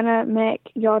 well, we're going to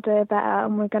make your day better,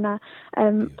 and we're going to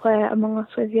play Among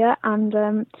Us with you.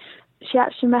 And she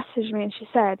actually messaged me, and she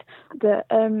said that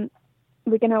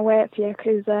we're going to wait for you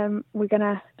because we're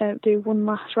going to do one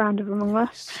last round of Among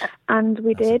Us. And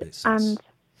we did. And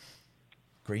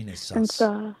green is sus. And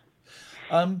so,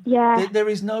 Yeah. There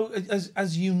is no,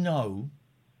 as you know,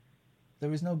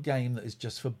 there is no game that is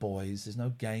just for boys. There's no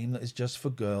game that is just for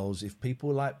girls. If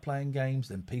people like playing games,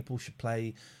 then people should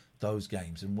play those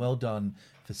games. And well done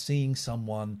for seeing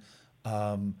someone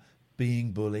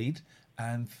being bullied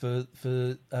and for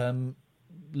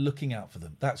looking out for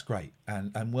them. That's great.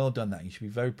 And well done that. You should be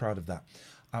very proud of that.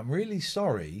 I'm really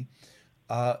sorry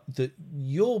that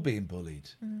you're being bullied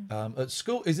at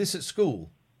school. Is this at school?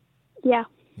 Yeah.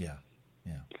 Yeah.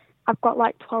 I've got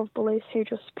like 12 bullies who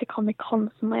just pick on me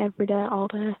constantly, every day, all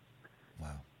day.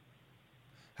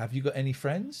 Have you got any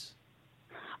friends?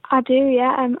 I do,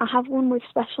 yeah. I have one with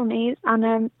special needs,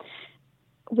 and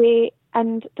the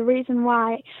reason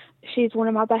why she's one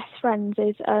of my best friends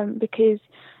is because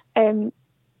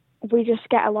we just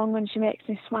get along and she makes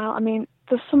me smile. I mean,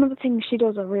 some of the things she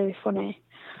does are really funny.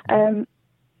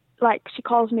 Like, she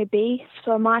calls me Beef,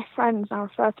 so my friends now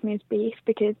refer to me as Beef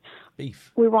because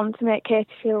we want to make Katie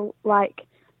feel like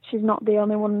she's not the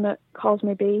only one that calls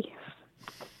me Beef.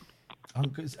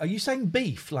 Are you saying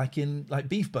beef, like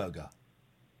beef burger?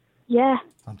 Yeah.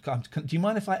 Do you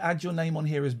mind if I add your name on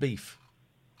here as Beef?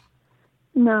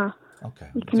 No. Okay.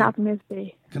 You can add me as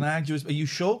Beef. Can I add you as... Are you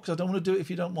sure? Because I don't want to do it if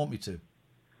you don't want me to.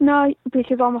 No,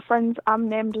 because all my friends, I'm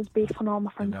named as Beef on all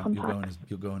my friends' contacts.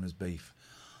 You're going as Beef.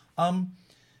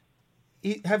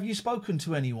 Have you spoken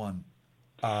to anyone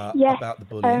about the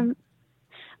bullying?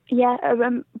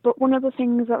 But one of the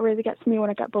things that really gets me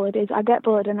when I get bullied is I get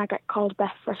bullied and I get called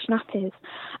Beth Fresh Nappies,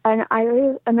 and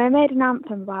they made an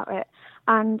anthem about it,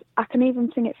 and I can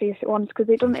even sing it for you if it wants because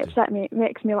it doesn't upset me, it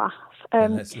makes me laugh.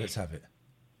 Let's have it.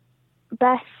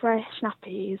 Beth Fresh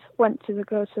Nappies went to the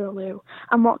loo,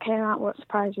 and what came out won't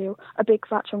surprise you, a big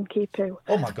fat chunky poo.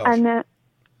 Oh my gosh. And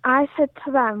I said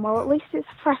to them, well, at least it's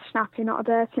a fresh nappy, not a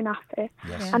dirty nappy.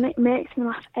 Yes. And it makes me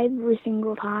laugh every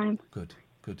single time. Good.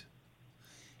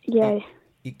 Yeah.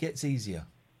 It gets easier.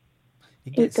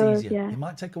 It It gets does, easier. yeah. It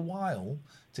might take a while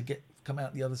to come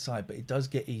out the other side, but it does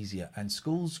get easier. And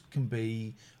schools can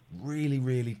be really,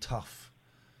 really tough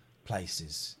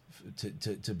places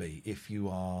to be if you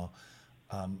are...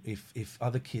 if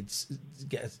other kids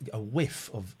get a whiff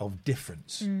of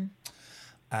difference.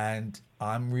 And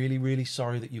I'm really, really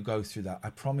sorry that you go through that. I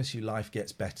promise you life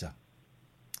gets better.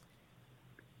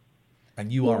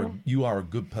 And you are a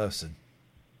good person.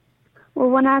 Well,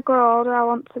 when I grow older, I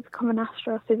want to become an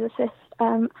astrophysicist.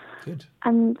 Good.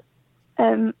 And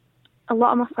a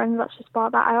lot of my friends actually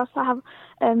support that. I also have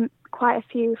quite a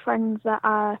few friends that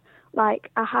are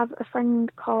like, I have a friend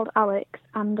called Alex,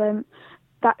 and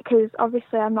that, because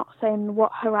obviously I'm not saying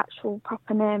what her actual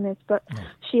proper name is, but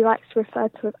she likes to refer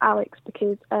to as Alex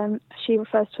because she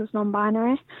refers to as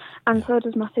non-binary, and so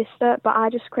does my sister. But I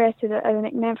just created a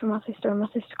nickname for my sister, and my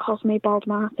sister calls me Bald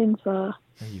Martin. So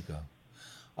there you go.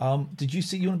 Did you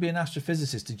see? You want to be an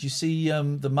astrophysicist? Did you see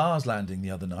the Mars landing the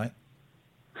other night?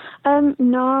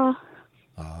 No.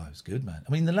 Oh, it was good, man.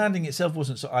 I mean, the landing itself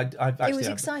wasn't so. It was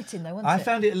exciting, though, wasn't it? I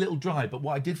found it a little dry, but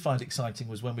what I did find exciting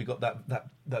was when we got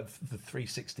the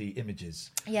 360 images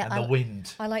and the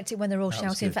wind. I liked it when they're all That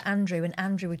was shouting good. for Andrew, and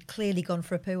Andrew had clearly gone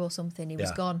for a poo or something. He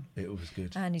was gone. It was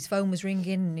good. And his phone was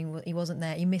ringing, and he wasn't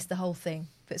there. He missed the whole thing.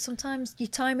 But sometimes your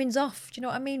timing's off. Do you know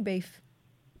what I mean, Beef?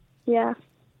 Yeah.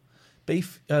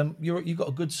 Beef, you've got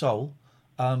a good soul.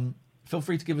 Feel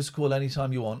free to give us a call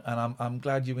anytime you want, and I'm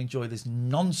glad you enjoy this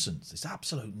nonsense, this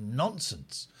absolute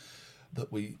nonsense that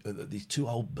these two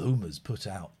old boomers put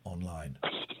out online.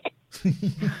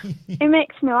 It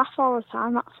makes me laugh all the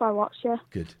time. That's why I watch you.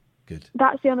 Good.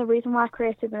 That's the only reason why I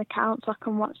created an account, so I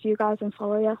can watch you guys and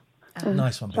follow you.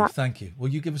 Nice one, Beef. Thank you. Well,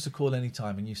 you give us a call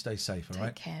anytime, and you stay safe, all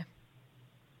right? Take care.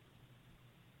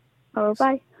 Oh,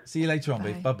 bye. See you later on,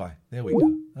 Beef. Bye-bye. There we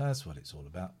go. That's what it's all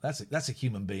about. That's a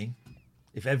human being,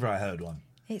 if ever I heard one.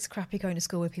 It's crappy going to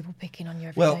school with people picking on you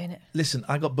every Well, day, isn't it? listen,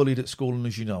 I got bullied at school, and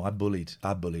as you know, I bullied.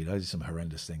 I did some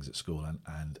horrendous things at school,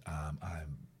 and I'm,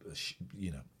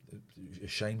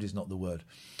 ashamed is not the word.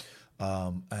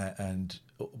 And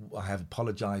I have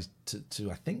apologised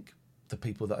to I think the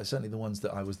people that are certainly the ones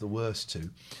that I was the worst to,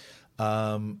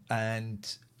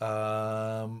 and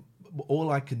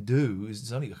all I can do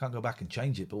is I can't go back and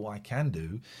change it, but what I can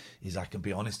do is I can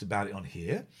be honest about it on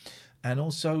here, and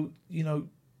also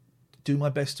do my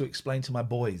best to explain to my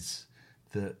boys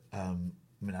that I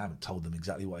haven't told them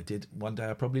exactly what I did. One day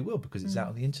I probably will because it's out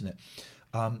on the internet.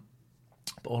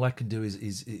 But all I can do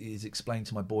is explain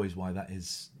to my boys why that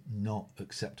is not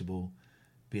acceptable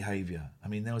behaviour. I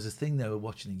mean, there was a thing, they were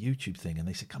watching a YouTube thing, and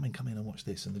they said, come in and watch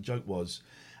this. And the joke was,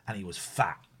 and he was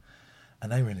fat.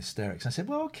 And they were in hysterics. I said,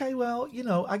 well, okay,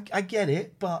 I get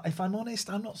it. But if I'm honest,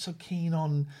 I'm not so keen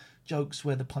on jokes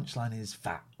where the punchline is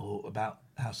fat or about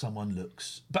how someone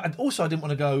looks. But also I didn't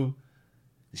want to go,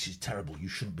 this is terrible, you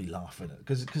shouldn't be laughing at it.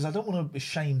 Because I don't want to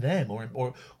shame them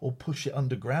or push it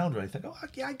underground or anything. Oh,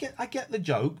 yeah, I get the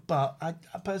joke, but I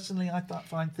personally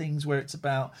find things where it's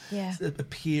about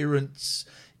appearance.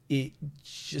 It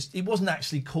wasn't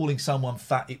actually calling someone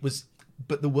fat.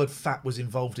 But the word fat was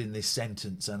involved in this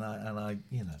sentence, and I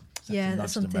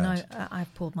that's something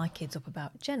I've pulled my kids up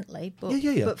about gently,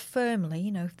 but firmly.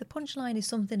 If the punchline is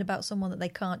something about someone that they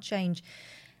can't change,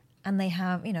 and they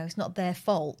have, it's not their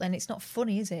fault, then it's not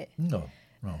funny, is it? No.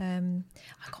 I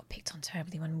got picked on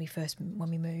terribly when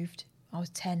we moved. I was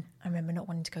 10. I remember not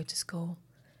wanting to go to school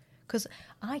because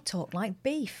I talked like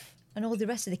beef, and all the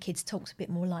rest of the kids talked a bit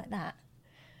more like that.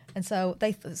 And so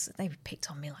they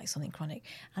picked on me like something chronic.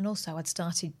 And also I'd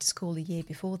started school a year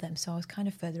before them, so I was kind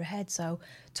of further ahead. So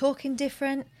talking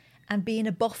different and being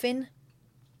a boffin.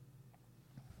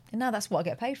 And now that's what I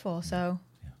get paid for, so...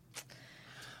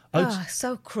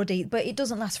 so cruddy. But it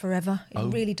doesn't last forever. It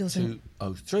really doesn't.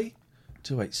 0203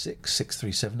 286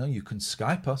 6370. You can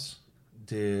Skype us,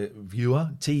 dear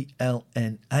viewer,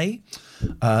 TLNA.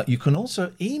 You can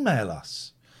also email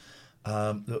us.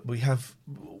 We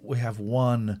have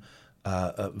one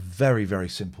very, very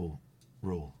simple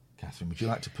rule. Catherine, would you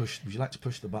like to push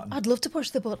the button? I'd love to push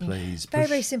the button. Please. Very,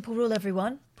 very simple rule,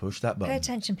 everyone. Push that button. Pay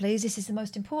attention, please. This is the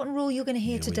most important rule you're going to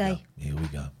hear today. Here we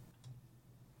go.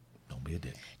 Don't be a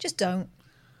dick. Just don't.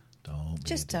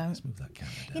 Just don't. Let's move that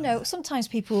camera down. Sometimes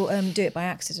people do it by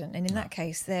accident, and in that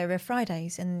case, there are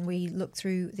Fridays, and we look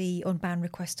through the unbound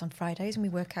requests on Fridays, and we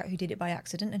work out who did it by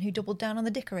accident and who doubled down on the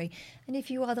dickery. And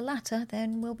if you are the latter,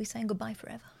 then we'll be saying goodbye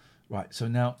forever. Right. So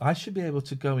now I should be able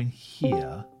to go in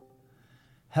here.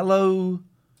 Hello,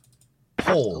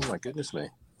 Paul. Oh my goodness me!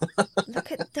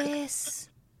 Look at this.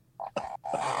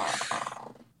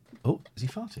 Oh, is he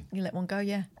farting? You let one go,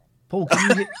 yeah. Paul,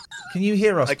 can you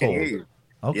hear us? I can Paul? hear you.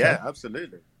 Okay. Yeah,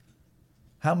 absolutely.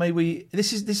 How may we?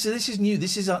 This is new.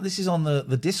 This is on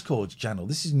the Discord channel.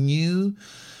 This is new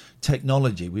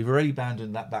technology. We've already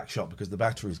abandoned that back shot because the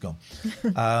battery's gone.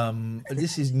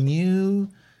 This is new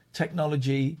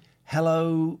technology.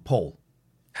 Hello, Paul.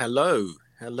 Hello,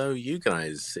 you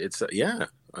guys. It's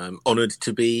I'm honoured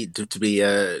to be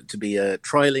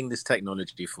trialing this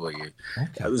technology for you.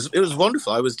 Okay. It was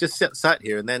wonderful. I was just sat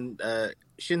here, and then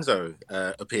Shinzo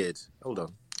appeared. Hold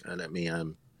on. Let me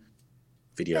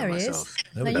video there myself.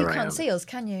 Now you can't see us,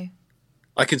 can you?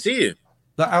 I can see you.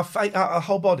 Our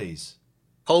whole bodies.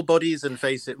 Whole bodies and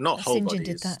face it. Not whole Sinjin bodies.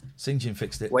 did that. Sinjin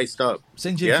fixed it. Waist up.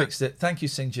 Sinjin fixed it. Thank you,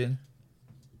 Sinjin.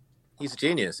 He's a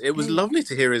genius. It was lovely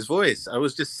to hear his voice. I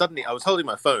was holding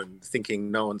my phone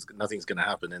thinking nothing's going to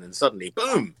happen, and then suddenly,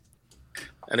 boom!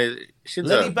 And Shinzo,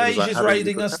 Lenny Beige is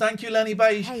raiding us. Thank you, Lenny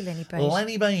Beige. Hey, Lenny Beige.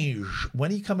 Lenny Beige.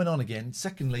 When are you coming on again?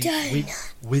 Secondly,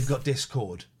 we've got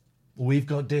Discord. We've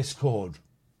got Discord,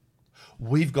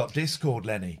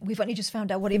 Lenny. We've only just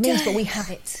found out what it means, but we have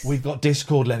it. We've got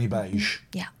Discord, Lenny Beige.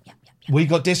 Yeah. We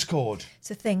got Discord. It's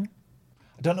a thing.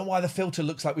 I don't know why the filter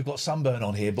looks like we've got sunburn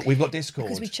on here, but we've got Discord.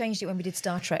 Because we changed it when we did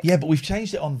Star Trek. Yeah, but we've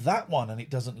changed it on that one and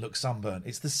it doesn't look sunburn.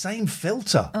 It's the same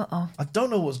filter. Uh-oh. I don't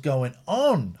know what's going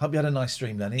on. Hope you had a nice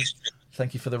stream, Lenny.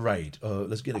 Thank you for the raid.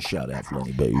 Let's get a shout out for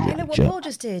Lenny Beige. You know what Paul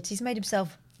just did? He's made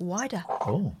himself wider.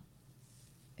 Oh.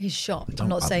 He's shocked. I'm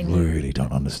not saying... I really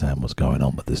don't understand what's going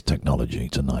on with this technology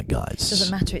tonight, guys. It doesn't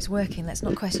matter. It's working. Let's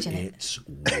not question it. It's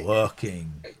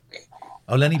working.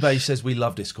 Oh, Lenny Beige says we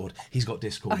love Discord. He's got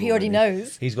Discord. Oh, he already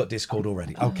knows. He's got Discord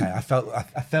already. Okay, I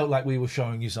felt like we were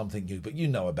showing you something new, but you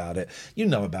know about it.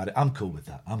 I'm cool with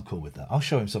that. I'll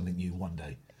show him something new one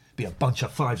day. Be a bunch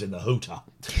of fives in the hooter.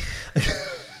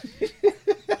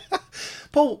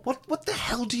 Paul, what the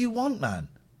hell do you want, man?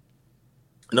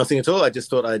 Nothing at all. I just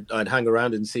thought I'd hang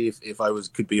around and see if I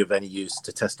could be of any use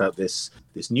to test out this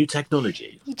new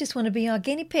technology. You just want to be our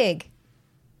guinea pig.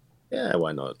 Yeah,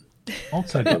 why not? I'll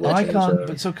take it. I can't.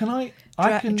 But so can I?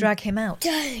 I can drag him out.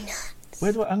 Donuts.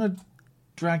 Where do I'm going to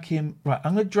drag him? Right,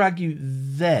 I'm going to drag you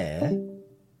there.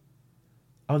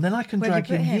 Oh, then I can drag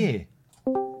him here.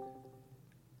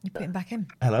 You put him back in.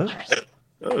 Hello.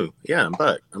 Oh yeah, I'm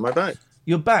back. Am I back?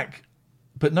 You're back,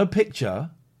 but no picture.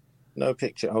 No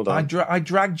picture. Hold on. I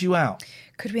dragged you out.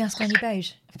 Could we ask Lenny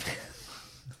Beige?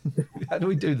 How do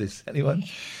we do this? Anyone?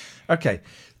 Okay,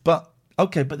 but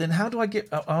then how do I get?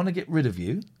 I want to get rid of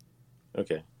you.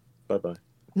 Okay. Bye.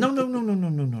 No,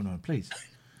 please.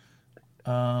 But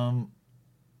I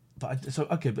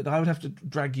would have to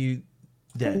drag you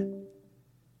there.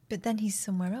 But then he's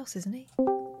somewhere else, isn't he?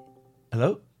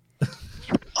 Hello?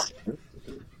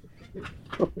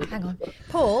 Hang on.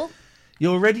 Paul?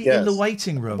 You're already in the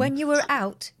waiting room. When you were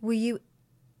out, were you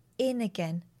in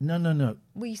again. No.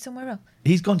 Were you somewhere else?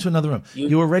 He's gone to another room.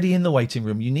 You're already in the waiting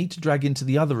room. You need to drag into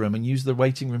the other room and use the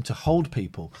waiting room to hold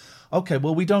people. Okay,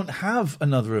 well, we don't have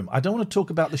another room. I don't want to talk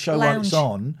about the show while it's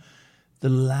on. The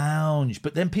lounge.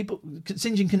 But then people...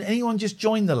 St. John, can anyone just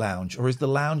join the lounge? Or is the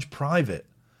lounge private?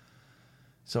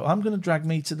 So I'm going to drag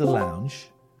me to the lounge.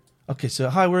 Okay, so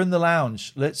hi, we're in the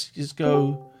lounge. Let's just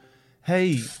go...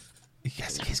 Hey...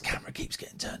 Yes, his camera keeps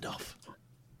getting turned off.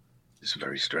 It's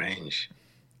very strange.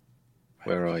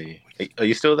 Where are you? Are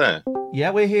you still there? Yeah,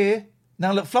 we're here.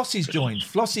 Now look, Flossie's joined.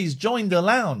 Flossie's joined the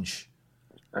lounge.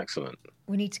 Excellent.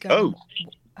 We need to go... Oh.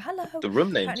 Hello. The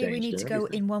room name Apparently we changed need to and go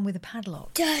everything. in one with a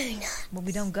padlock. Donut. Well,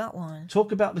 we don't got one.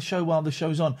 Talk about the show while the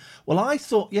show's on. Well, I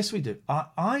thought... Yes, we do.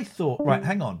 I thought... Right,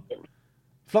 hang on.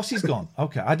 Flossie's gone.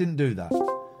 Okay, I didn't do that.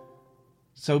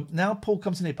 So now Paul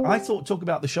comes in here. I thought talk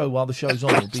about the show while the show's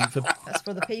on would be for... That's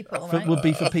for the people, right? Would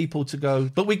be for people to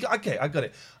go. But we... Okay, I got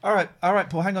it. All right,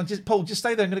 Paul, hang on. Paul, just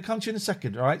stay there. I'm going to come to you in a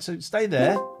second, all right? So stay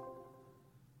there. There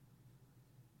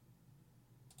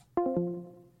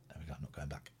we go. I'm not going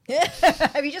back.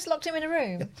 Have you just locked him in a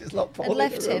room? Just locked Paul and in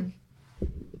left a room.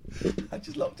 him? I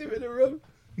just locked him in a room.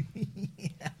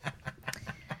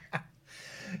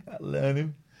 That'll learn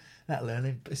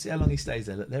him. Let's see how long he stays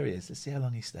there. Look, there he is. Let's see how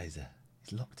long he stays there.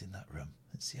 He's locked in that room.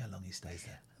 Let's see how long he stays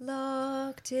there.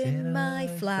 Locked in my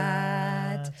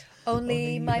flat,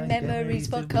 only my memories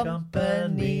for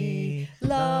company.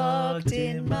 Locked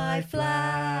in my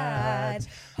flat,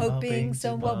 hoping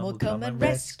someone will come and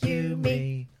rescue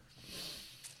me.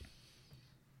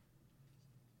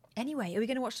 Anyway, are we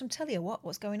going to watch some telly or what?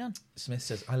 What's going on? Smith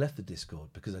says, I left the Discord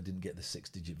because I didn't get the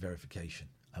 6-digit verification.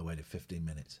 I waited 15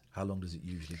 minutes. How long does it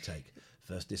usually take?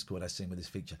 First Discord I've seen with this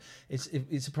feature.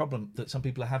 It's a problem that some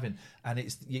people are having, and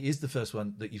it is the first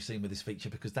one that you've seen with this feature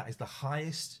because that is the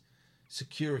highest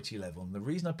security level. And the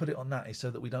reason I put it on that is so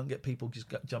that we don't get people just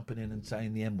jumping in and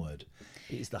saying the M-word.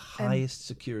 It is the highest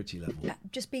security level.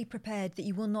 Just be prepared that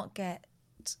you will not get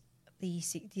the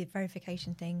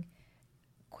verification thing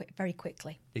very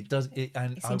quickly. It does. It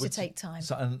seems to take time.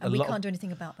 And we can't do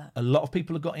anything about that. A lot of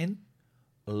people have got in.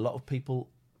 A lot of people...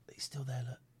 He's still there,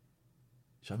 look.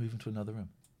 Shall I move him to another room?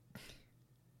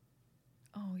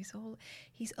 Oh,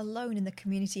 he's alone in the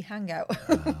community hangout.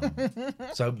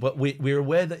 But we're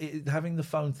aware that having the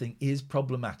phone thing is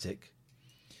problematic.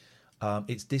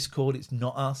 It's Discord, it's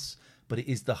not us, but it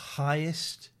is the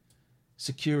highest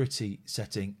security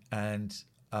setting, and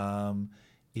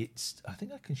it's... I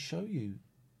think I can show you...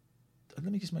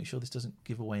 Let me just make sure this doesn't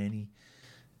give away any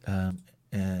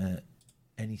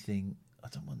anything. I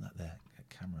don't want that there. That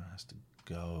camera has to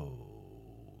go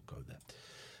there.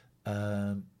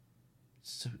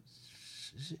 So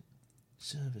is it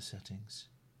server settings?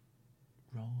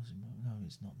 Roles? No,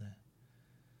 it's not there.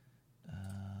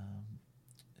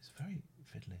 It's very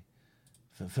fiddly.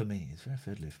 For me, it's very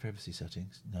fiddly. Privacy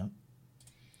settings? No.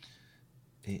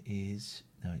 It is...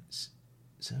 No, it's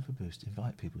server boost,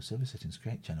 invite people, server settings,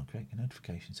 create channel, create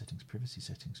notification settings, privacy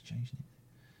settings, changing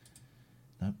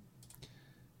it.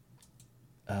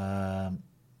 No.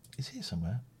 It's here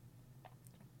somewhere.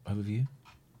 Overview.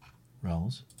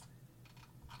 Roles.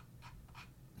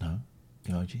 No.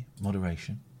 Emoji.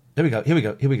 Moderation. Here we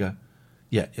go.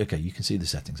 Yeah, okay, you can see the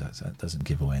settings. That doesn't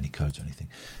give away any codes or anything.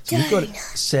 So we've got it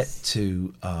set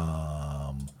to...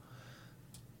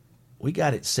 we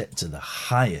got it set to the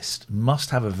highest. Must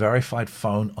have a verified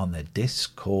phone on their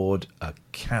Discord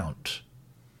account.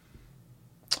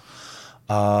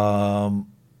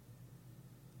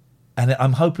 And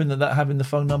I'm hoping that having the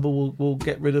phone number will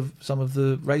get rid of some of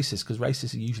the racists, because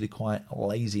racists are usually quite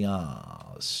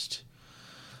lazy-arsed.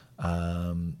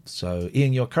 So,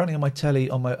 Ian, you're currently on my telly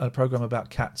on a program about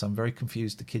cats. I'm very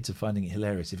confused. The kids are finding it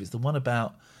hilarious. If it's the one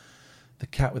about the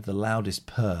cat with the loudest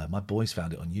purr, my boys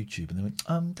found it on YouTube and they went,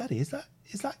 Daddy, is that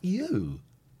you?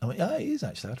 I went, yeah, it is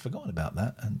actually. I'd forgotten about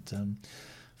that. And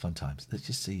fun times. Let's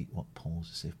just see what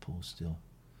see if Paul's still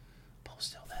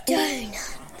there.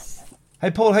 Donuts. Hey,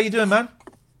 Paul, how you doing, man?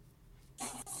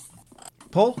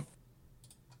 Paul,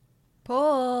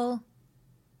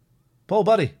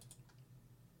 buddy.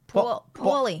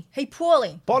 Paulie. Hey,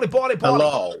 Paulie. Paulie.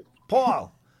 Hello.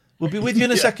 Paul. We'll be with you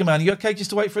in a second, man. Are you okay just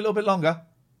to wait for a little bit longer?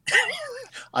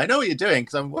 I know what you're doing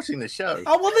because I'm watching the show.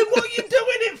 Oh, well, then what are you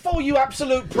doing it for, you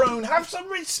absolute prune? Have some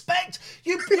respect.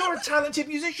 You're a talented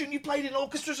musician. You played in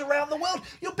orchestras around the world.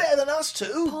 You're better than us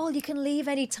too. Paul, you can leave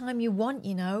any time you want,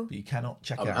 you know. But you cannot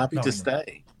check out. I'm happy to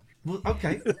stay. Well,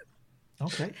 okay.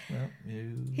 Okay. Well,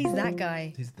 He's that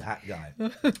guy. He's that guy.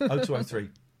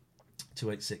 0203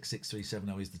 286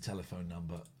 6370 is the telephone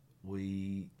number.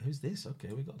 Who's this?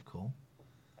 Okay, we got a call.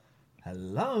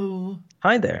 Hello.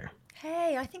 Hi there.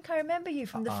 Hey, I think I remember you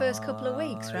from the first couple of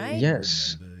weeks, right?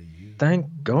 Yes. Thank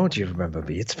God you remember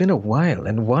me. It's been a while.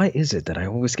 And why is it that I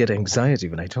always get anxiety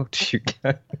when I talk to you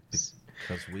guys?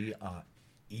 Because we are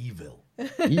evil.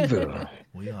 Evil.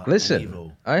 We are Listen,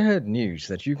 evil. I heard news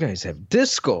that you guys have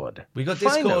Discord. We got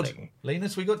Discord. Finally.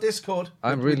 Linus, we got Discord.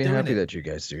 I'm We're really doing happy it. that you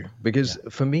guys do. Because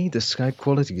for me, the Skype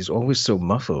quality is always so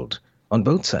muffled on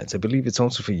both sides. I believe it's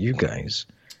also for you guys.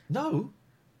 No.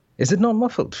 Is it not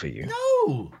muffled for you?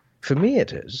 No. For me,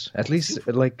 it is. At least,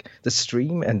 like, the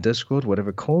stream and Discord,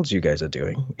 whatever calls you guys are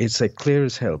doing, it's, like, clear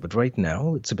as hell. But right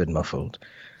now, it's a bit muffled.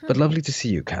 But lovely to see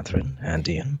you, Catherine and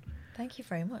Ian. Thank you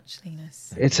very much,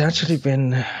 Linus. It's actually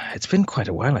been quite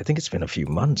a while. I think it's been a few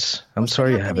months. I'm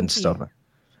sorry I haven't stopped.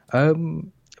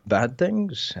 Bad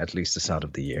things, at least the start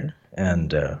of the year.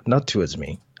 And not towards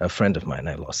me. A friend of mine,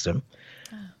 I lost him.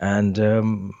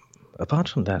 And apart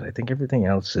from that, I think everything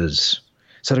else is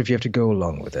sort of you have to go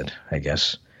along with it, I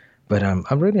guess. But I'm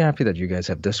really happy that you guys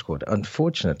have Discord.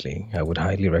 Unfortunately, I would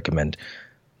highly recommend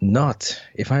not,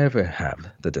 if I ever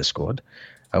have the Discord,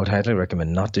 I would highly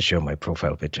recommend not to show my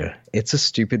profile picture. It's a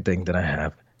stupid thing that I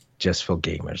have just for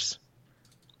gamers.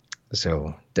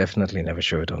 So definitely never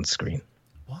show it on screen.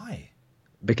 Why?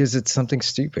 Because it's something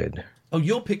stupid. Oh,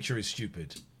 your picture is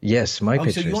stupid. Yes, my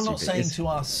picture so you're is not stupid. saying It's to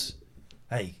us,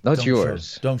 hey, not don't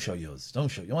yours. Don't show yours. Don't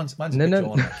show yours. Mine's a No, picture no. of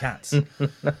one of my cats. No,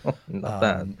 not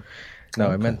that. No,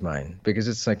 I meant mine because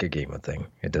it's like a gamer thing.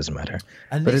 It doesn't matter.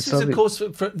 And but this it's is, of lovely- course,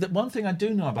 for the one thing I do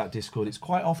know about Discord. It's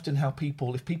quite often how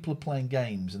people, if people are playing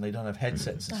games and they don't have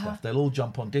headsets and stuff, they'll all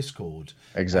jump on Discord,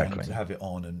 Exactly. and have it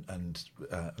on and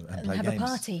play have a games.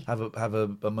 party. Have a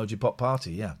emoji pop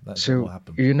party. Yeah, that's So what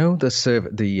happened. you know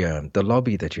the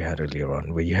lobby that you had earlier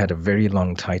on, where you had a very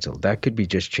long title, that could be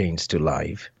just changed to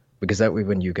live, because that way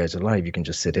when you guys are live, you can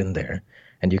just sit in there,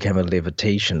 and you can have a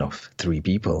limitation of 3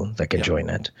 people that can join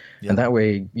it, and that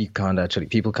way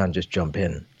people can't just jump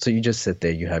in. So you just sit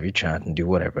there, you have your chat and do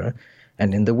whatever,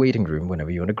 and in the waiting room,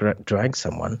 whenever you want to drag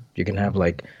someone, you can have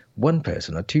like 1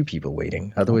 person or 2 people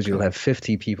waiting. Otherwise, you'll have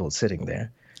 50 people sitting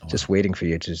there, just waiting for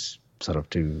you to sort of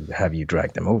to have you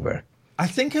drag them over. I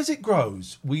think as it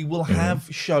grows, we will have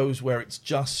shows where it's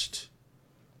just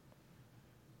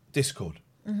Discord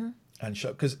and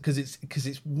show because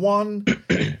it's one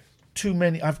too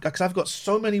many. Because I've got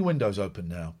so many windows open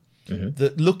now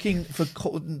that looking for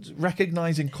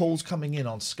recognizing calls coming in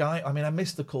on Skype. I mean, I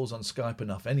miss the calls on Skype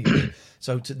enough anyway.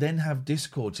 So to then have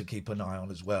Discord to keep an eye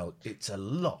on as well, it's a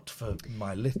lot for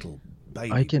my little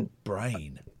baby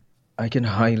brain. I can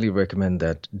highly recommend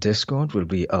that Discord will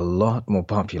be a lot more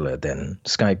popular than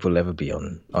Skype will ever be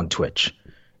on Twitch.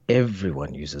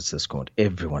 Everyone uses Discord.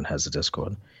 Everyone has a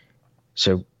Discord.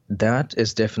 So that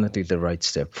is definitely the right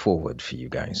step forward for you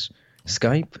guys.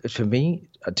 Skype, for me,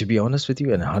 to be honest with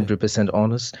you, and 100%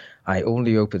 honest, I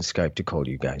only open Skype to call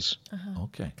you guys.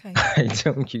 Okay. I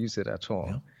don't use it at all.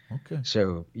 Yeah. Okay.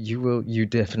 So you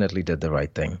definitely did the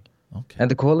right thing. Okay.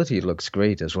 And the quality looks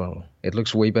great as well. It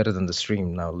looks way better than the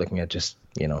stream now, looking at just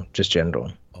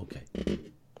general. Okay.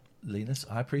 Linus,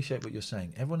 I appreciate what you're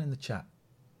saying. Everyone in the chat,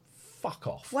 fuck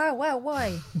off. Wow,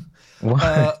 why?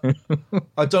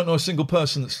 I don't know a single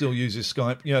person that still uses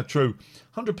Skype. Yeah, true.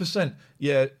 100%.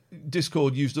 Yeah,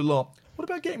 Discord used a lot. What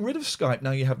about getting rid of Skype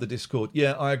now you have the Discord?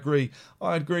 Yeah, I agree.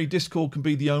 Discord can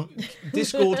be the only...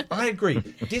 I agree.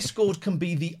 Discord can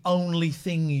be the only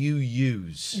thing you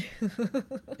use.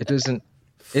 It isn't...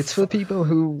 It's for people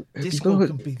who... Discord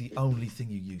can be the only thing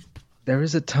you use. There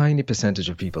is a tiny percentage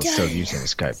of people still using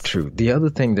Skype, true. The other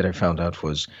thing that I found out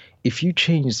was if you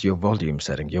change your volume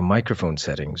setting, your microphone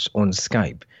settings on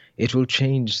Skype, it will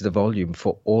change the volume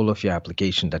for all of your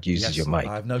application that uses your mic.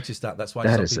 I've noticed that. That's why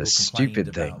that some is people a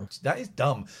stupid thing. about. That is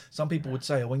dumb. Some people would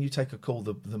say, when you take a call,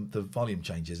 the volume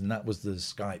changes, and that was the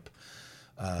Skype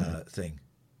thing.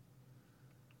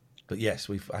 But yes,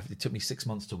 it took me 6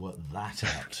 months to work that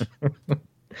out.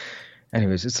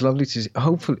 Anyways, it's lovely to see.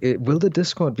 Hopefully, will the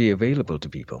Discord be available to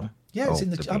people? Yeah, it's in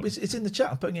the it's in the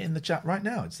chat. I'm putting it in the chat right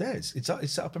now. It's there. It's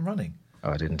set up and running.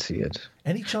 Oh, I didn't see it.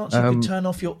 Any chance you could turn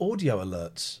off your audio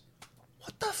alerts?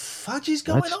 What the fudge is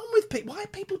going on with people? Why are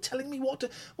people telling me what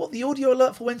the audio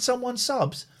alert for when someone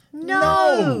subs?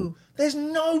 No! There's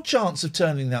no chance of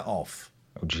turning that off.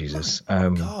 Oh, Jesus.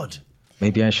 God.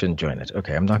 Maybe I shouldn't join it.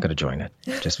 Okay, I'm not going to join it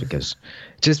just because.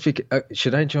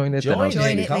 Should I join it? Join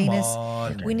it, come Linus.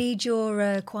 on. We need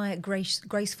your quiet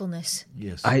gracefulness.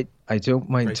 Yes. I don't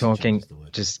mind talking.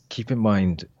 Just keep in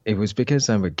mind, it was because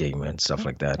I'm a gamer and stuff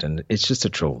like that, and it's just a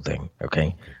troll thing,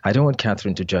 okay? I don't want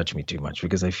Catherine to judge me too much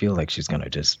because I feel like she's going to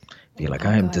just be like,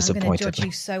 I am disappointed. I'm going to judge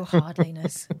you so hard,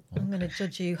 Linus. I'm going to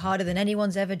judge you harder than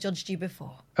anyone's ever judged you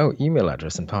before. Oh, email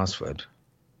address and password.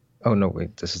 Oh no,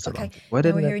 wait, this is the wrong. Why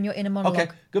now we're hearing your inner monologue.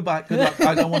 Okay, goodbye. Good luck.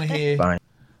 I don't want to hear Bye.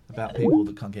 about people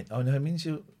that can't get. Oh no, it means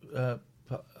you.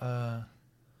 A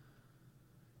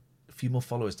few more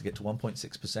followers to get to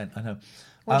 1.6%. I know.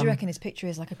 What do you reckon his picture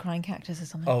is, like a crying cactus or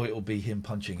something? Oh, it will be him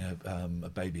punching a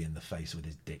baby in the face with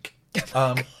his dick.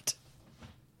 God.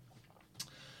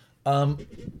 Look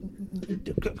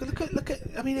at.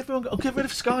 I mean, everyone. Oh, get rid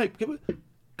of Skype.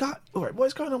 God, all right. What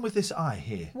is going on with this eye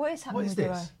here? What is happening What is with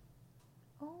your this?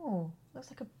 eye? Oh,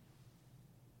 looks like a...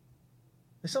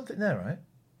 There's something there, right?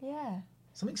 Yeah.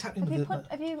 Something's happening Have with you,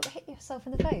 have you hit yourself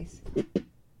in the face?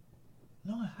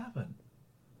 No, I haven't.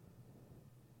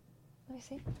 Let me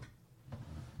see.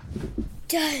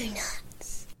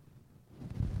 Donuts.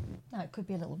 No, it could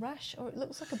be a little rash, or it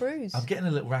looks like a bruise. I'm getting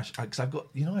a little rash because I've got.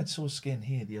 You know, I had sore skin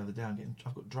here the other day.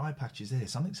 I've got dry patches here.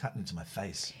 Something's happening to my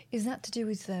face. Is that to do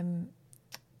with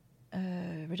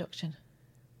reduction?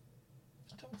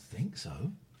 I don't think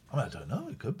so. I mean, I don't know.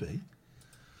 It could be.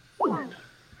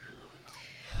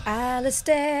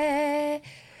 Alistair,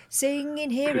 singing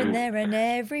here and there and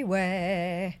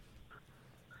everywhere.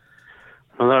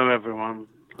 Hello, everyone.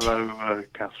 Hello,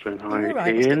 Catherine. Hi, All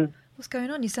right. Ian. What's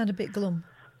going on? You sound a bit glum.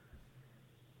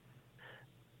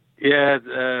 Yeah,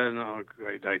 not a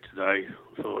great day today,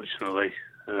 unfortunately.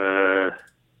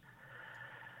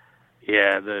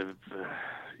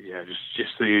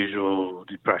 Just the usual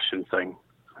depression thing.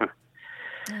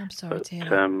 I'm sorry to hear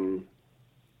that.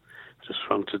 Just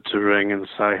wanted to ring and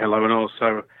say hello, and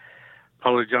also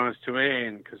apologise to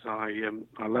Ian because I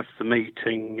left the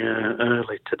meeting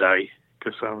early today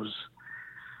because I was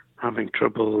having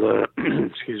trouble.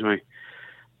 Excuse me,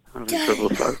 trouble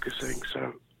focusing.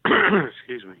 So,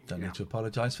 excuse me. Don't need to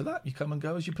apologise for that. You come and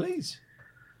go as you please.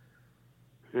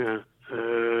 Yeah,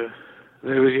 it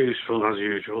was useful as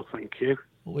usual. Thank you.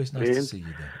 Always nice Ian. to see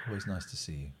you there. Always nice to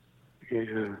see you.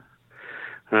 Yeah.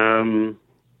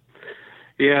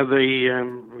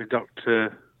 The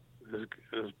doctor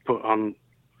has put on,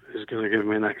 is going to give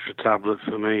me an extra tablet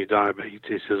for me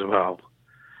diabetes as well.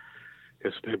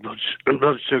 Because my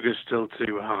blood sugar's still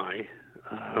too high.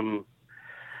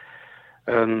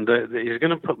 And he's going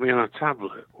to put me on a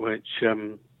tablet which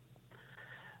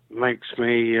makes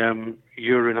me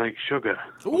urinate sugar.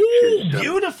 Ooh,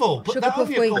 beautiful! Put Sugar that puff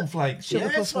over your wheat. cornflakes.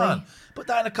 Sugar Yes, puff man. wheat. Put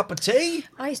that in a cup of tea.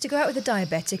 I used to go out with a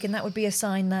diabetic, and that would be a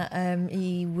sign that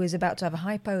he was about to have a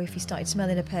hypo if he started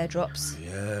smelling a pear drops.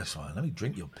 Yes, man. Let me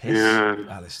drink your piss, Yeah.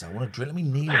 Alistair. I want to drink. Let me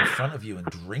kneel in front of you and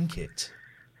drink it.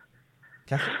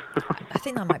 Catherine? I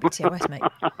think that might be TOS, mate.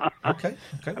 Okay.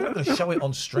 We're not going to show it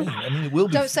on stream. I mean, it will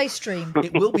be. Don't say stream.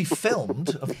 It will be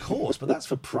filmed, of course, but that's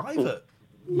for private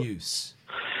use.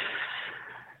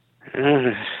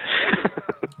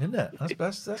 Isn't it?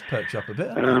 That's perked you up a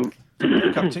bit. Don't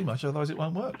perk up too much, otherwise it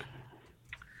won't work.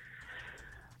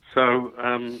 So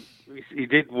he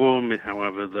did warn me,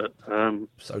 however, that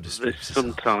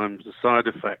sometimes the side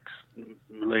effects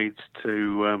leads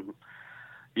to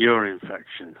urine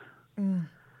infection.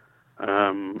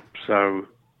 So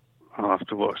I'll have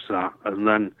to watch that. And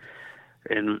then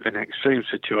in extreme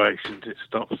situations, it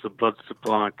stops the blood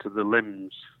supply to the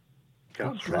limbs.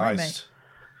 Oh, Christ.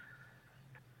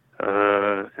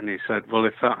 And he said, well,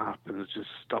 if that happens, just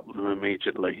stop them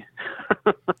immediately.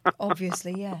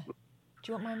 Obviously, yeah. Do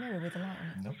you want my mirror with the light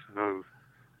on it?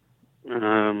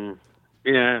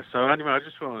 So, so anyway, I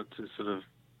just wanted to sort of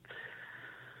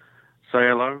say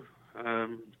hello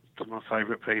to my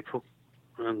favourite people.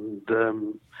 And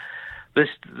this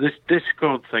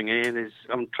Discord thing, Ian, is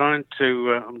I'm trying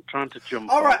to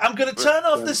jump. All right, on, I'm going to but, turn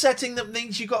off the setting that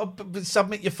means you've got to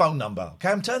submit your phone number. Okay,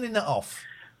 I'm turning that off.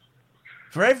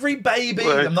 For every baby,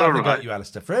 Well, I'm not going to right. get you,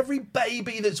 Alistair. For every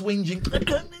baby that's whinging, I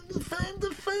can't even find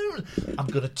the phone, I'm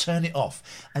going to turn it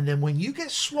off. And then when you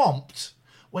get swamped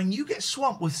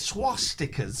with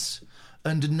swastikas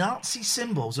and Nazi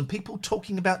symbols and people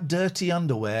talking about dirty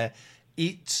underwear,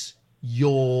 it's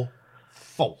your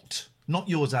fault. Not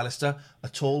yours, Alistair,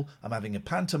 at all. I'm having a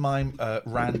pantomime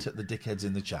rant at the dickheads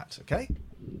in the chat, okay?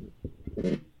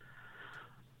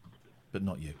 But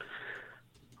not you.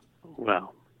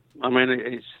 Well, I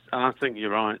mean, I think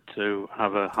you're right to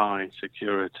have a high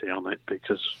security on it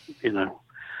because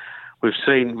we've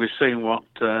seen what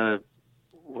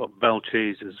Bell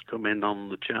Cheese has come in on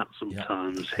the chat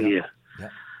sometimes here,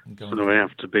 so we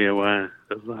have to be aware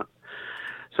of that.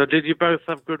 So, did you both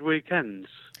have good weekends?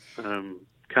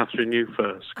 Catherine, you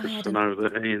first, because I know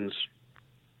that Ian's.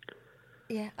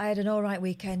 Yeah, I had an all right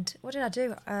weekend. What did I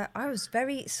do? I was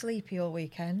very sleepy all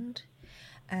weekend.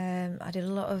 I did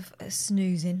a lot of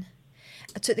snoozing.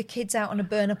 I took the kids out on a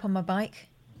burn-up on my bike,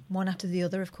 one after the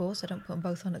other, of course. I don't put them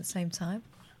both on at the same time.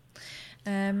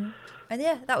 And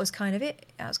yeah, that was kind of it.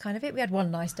 We had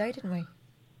one nice day, didn't we?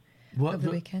 What Over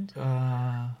the weekend.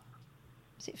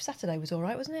 Saturday was all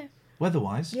right, wasn't it?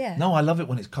 Weather-wise? Yeah. No, I love it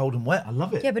when it's cold and wet. I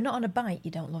love it. Yeah, but not on a bike. You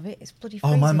don't love it. It's bloody Oh,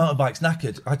 freezing. my motorbike's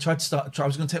knackered. I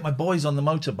was going to take my boys on the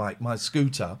motorbike, my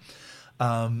scooter.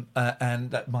 And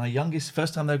my youngest,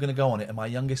 first time they were going to go on it, and my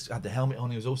youngest had the helmet on,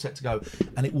 he was all set to go,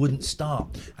 and it wouldn't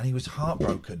start. And he was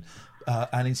heartbroken.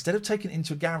 And instead of taking it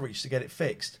into a garage to get it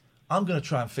fixed, I'm going to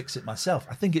try and fix it myself.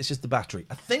 I think it's just the battery.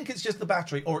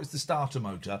 Or it's the starter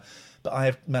motor. But I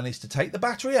have managed to take the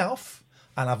battery off,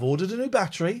 and I've ordered a new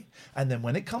battery. And then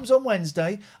when it comes on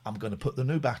Wednesday, I'm going to put the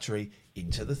new battery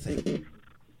into the thing.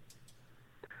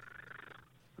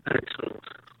 Excellent.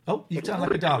 Oh, you sound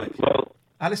like a Dalek.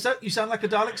 Alistair, you sound like a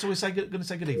Dalek, so we're going to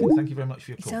say good evening. Thank you very much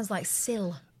for your It call. sounds like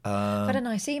Sil. I've had a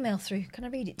nice email through. Can I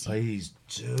read it to you? Please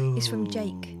do. It's from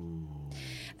Jake.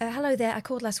 Hello there. I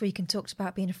called last week and talked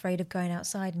about being afraid of going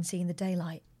outside and seeing the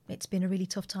daylight. It's been a really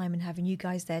tough time, and having you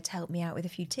guys there to help me out with a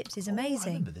few tips is amazing.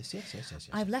 I remember this. Yes.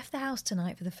 I've left the house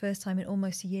tonight for the first time in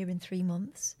almost a year and 3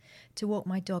 months to walk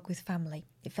my dog with family.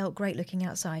 It felt great looking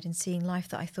outside and seeing life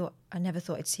that I never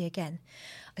thought I'd see again.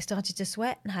 I started to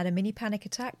sweat and had a mini panic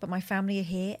attack, but my family are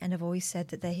here and have always said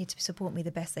that they're here to support me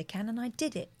the best they can, and I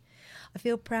did it. I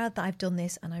feel proud that I've done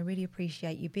this, and I really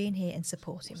appreciate you being here and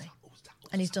supporting me.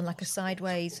 And he's done like a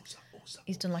sideways.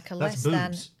 He's done like a That's less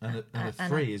boobs, than. and a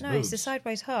 3 is no, boobs. it's a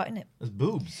sideways heart, isn't it? That's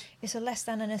boobs. It's a less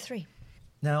than and a 3.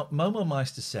 Now, Momo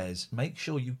Meister says, make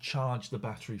sure you charge the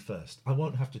battery first. I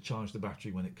won't have to charge the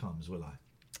battery when it comes, will I?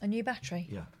 A new battery?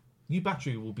 Yeah. New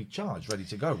battery will be charged, ready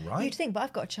to go, right? You'd think, but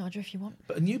I've got a charger if you want.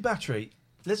 But a new battery,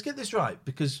 let's get this right,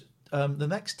 because the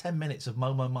next 10 minutes of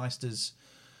Momo Meister's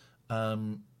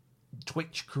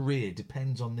Twitch career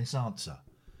depends on this answer.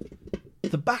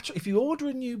 The battery, if you order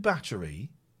a new battery,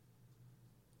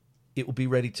 it will be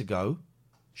ready to go,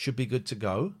 should be good to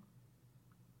go.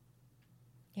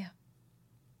 Yeah.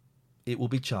 It will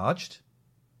be charged.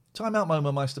 Time out,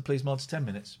 Momo Meister, please, mods, 10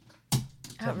 minutes.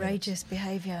 Outrageous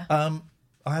behaviour.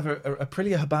 I have a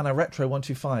Aprilia Habana Retro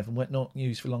 125 and went not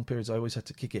used for long periods. I always had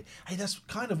to kick it. Hey, that's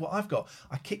kind of what I've got.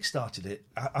 I kick-started it.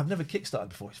 I've never kick-started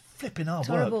before. It's flipping hard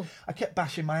work. I kept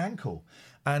bashing my ankle.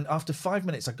 And after 5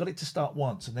 minutes, I got it to start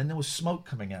once, and then there was smoke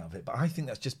coming out of it. But I think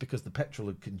that's just because the petrol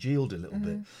had congealed a little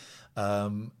bit.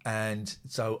 And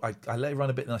so I let it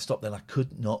run a bit, and I stopped. Then I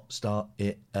could not start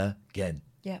it again.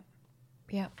 Yeah.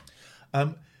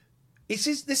 This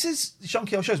is Sean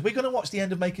Keogh Shows. We're going to watch the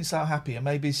end of Making Sal Happy and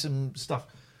maybe some stuff.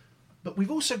 But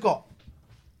we've also got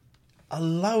a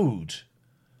load.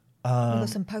 We've got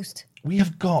some post. We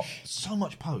have got so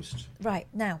much post. Right,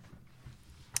 now,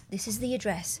 this is the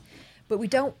address, but we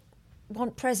don't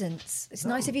want presents. It's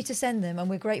nice of you to send them, and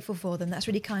we're grateful for them. That's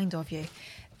really kind of you.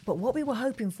 But what we were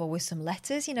hoping for was some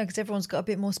letters, because everyone's got a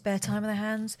bit more spare time on their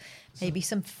hands. Maybe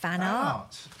some fan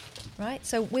art. Right?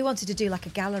 So we wanted to do like a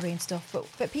gallery and stuff,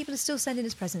 but people are still sending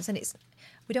us presents, and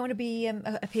we don't want to be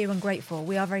appear ungrateful.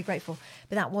 We are very grateful,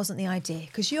 but that wasn't the idea,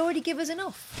 because you already give us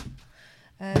enough.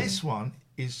 This one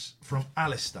is from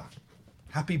Alistair.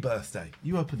 Happy birthday.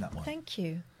 You open that one. Thank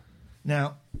you.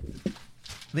 Now,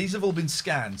 these have all been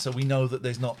scanned, so we know that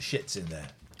there's not shits in there.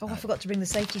 Oh, I forgot to bring the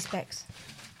safety specs.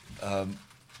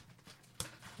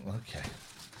 Okay,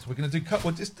 so we're going to do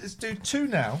let's do 2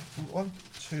 now. 1,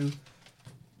 2,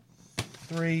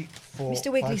 3, 4.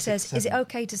 Mr. Wiggly 5, 6, says, 7. "Is it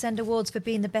okay to send awards for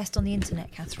being the best on the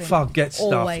internet, Catherine?" Fuck, get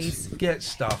stuffed. Always. Get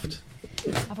stuffed.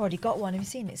 I've already got one. Have you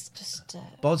seen it? It's just.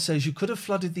 Bod says you could have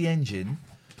flooded the engine,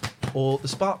 or the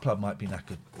spark plug might be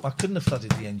knackered. I couldn't have flooded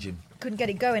the engine. Couldn't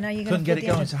get it going. How are you going Couldn't to get it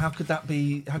going. So how could that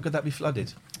be? How could that be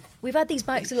flooded? We've had these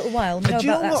bikes a little while. We know Do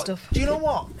you about know that what? stuff. Do you know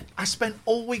what? I spent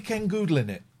all weekend googling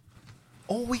it.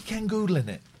 What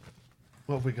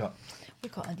have we got?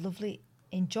 We've got a lovely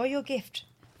 "Enjoy your gift"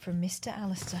 from Mr.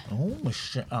 Alistair. Oh,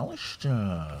 Mr.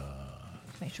 Alistair.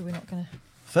 Make sure we're not going to.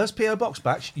 First PO box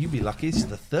batch. You'd be lucky. It's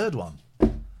the 3rd one.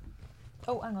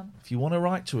 Oh, hang on. If you want to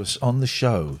write to us on the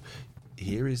show,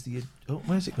 here is the. Oh,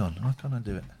 where's it gone? Why can't I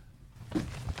do it?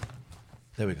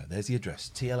 There we go. There's the address.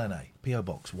 TLNA, PO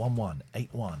Box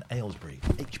 1181, Aylesbury,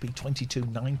 HP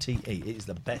 2290E. It is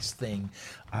the best thing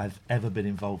I've ever been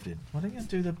involved in. Why don't you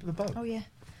do the boat? Oh, yeah.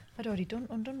 I'd already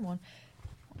undone one.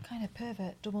 What kind of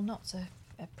pervert double knots a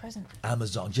present?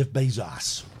 Amazon. Jeff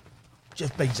Bezos.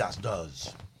 Jeff Bezos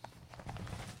does.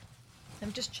 Let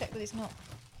me just check that it's not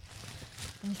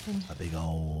anything. A big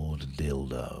old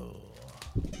dildo.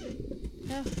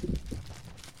 No.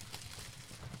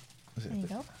 There you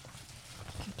go.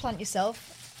 You can plant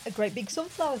yourself a great big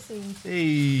sunflower seed.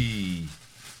 Hey.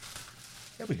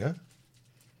 There we go.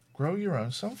 Grow your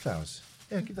own sunflowers.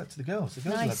 Yeah, give that to the girls. The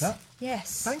girls Nice. love that.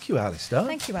 Yes. Thank you, Alistair.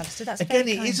 Thank you, Alistair. That's Again,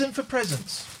 very it kind. isn't for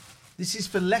presents. This is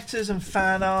for letters and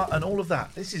fan art and all of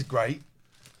that. This is great.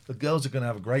 The girls are going to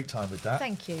have a great time with that.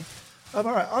 Thank you. All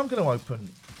right, I'm going to open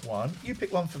one. You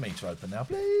pick one for me to open now,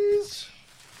 please.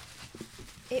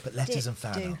 But letters and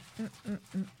fan art.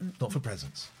 Not for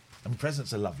presents. I mean,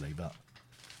 presents are lovely, but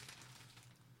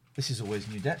this is always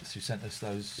New Depths who sent us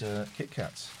those Kit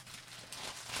Kats.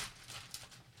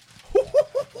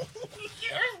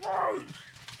 Yes,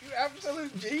 you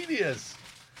absolute genius.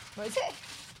 What is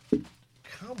it?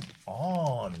 Come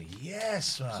on,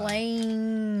 yes, man.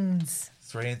 Planes.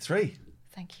 3 and 3.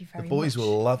 Thank you very The boys much.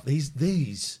 will love these.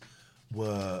 These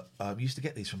were used to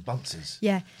get these from Bunce's.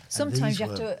 Yeah. And Sometimes these you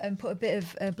have were- to put a bit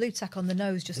of blue tack on the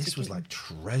nose just This to keep was like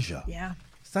treasure. Yeah.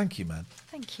 Thank you, man.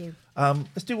 Thank you.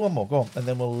 Let's do one more. Go on, and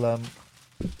then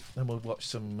we'll watch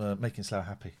some Making Slough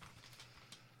Happy.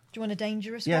 Do you want a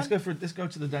dangerous Yeah, one? let's go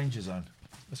to the danger zone.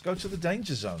 Let's go to the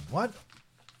danger zone. Why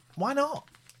not?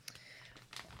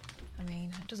 I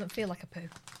mean, it doesn't feel like a poo.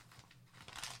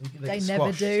 They They get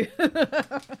never squashed. do.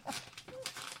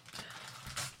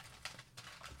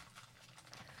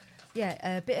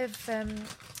 Yeah, a bit of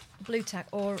blue tack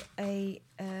or a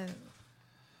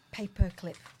paper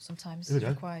clip sometimes Here we is go.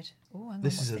 required. Oh, hang on,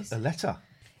 This what's is this? a letter.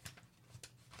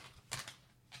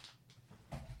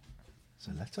 It's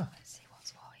a letter. Let's see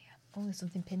what's what here. Oh, there's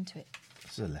something pinned to it.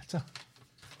 It's a letter.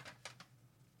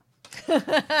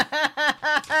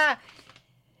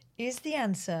 Is the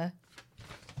answer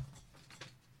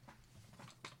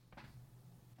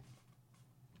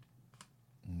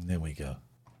There we go.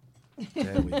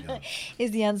 There we go.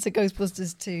 Is the answer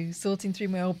Ghostbusters 2? Sorting through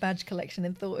my old badge collection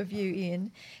and thought of you,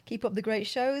 Ian. Keep up the great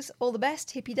shows. All the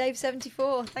best. Hippie Dave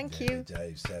 74. Thank you.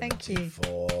 Dave Thank you.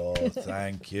 74.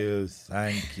 Thank you.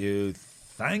 Thank you.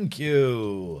 Thank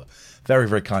you. Very,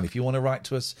 very kind. If you want to write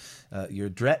to us,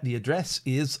 the address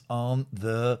is on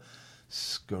the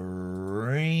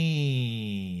screen.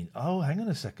 Oh, hang on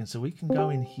a second. So we can go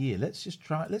in here. Let's just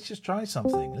try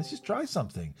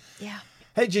something. Yeah.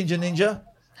 Hey, Ginger Ninja.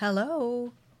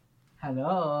 Hello.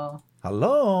 Hello.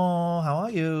 Hello. How are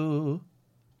you?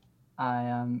 I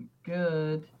am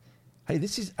good. Hey,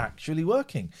 this is actually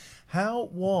working. How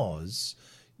was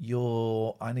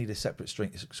your... I need a separate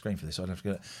screen for this. So I don't have to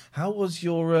get it. How was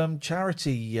your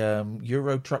charity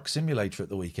Euro Truck Simulator at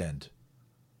the weekend?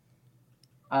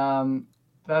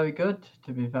 Very good,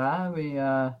 to be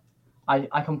fair.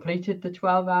 I completed the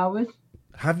 12 hours.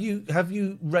 Have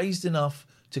you raised enough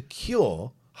to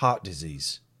cure heart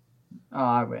disease? Oh,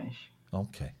 I wish.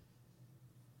 Okay.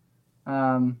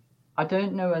 I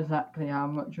don't know exactly how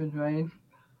much was raised.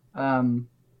 But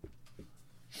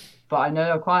I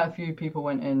know quite a few people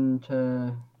went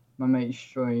into my mate's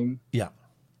stream. Yeah.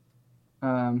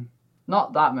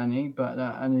 Not that many, but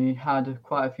and he had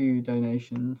quite a few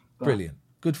donations. But Brilliant.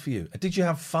 Good for you. Did you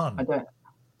have fun? I don't.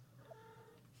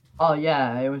 Oh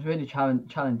yeah, it was really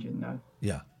challenging though.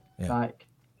 Yeah. Yeah. Like,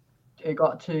 it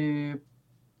got to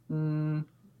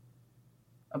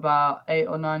about 8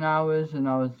 or 9 hours, and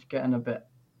I was getting a bit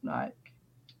like,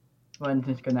 when's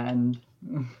this gonna end?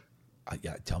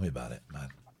 Yeah, tell me about it, man.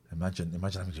 Imagine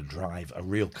having to drive a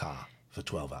real car for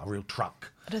 12 hours, a real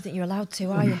truck. I don't think you're allowed to,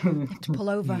 are you? You have to pull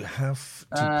over. You have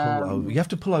to pull over. You have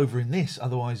to pull over in this,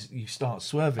 otherwise you start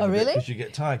swerving. Oh, really? Because you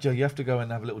get tired. Joe, you have to go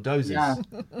and have a little dozes. Yeah.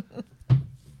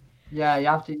 Yeah, you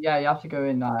have to go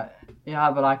in like, you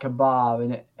have like a bar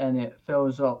and it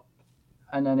fills up,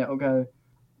 and then it'll go,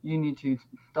 you need to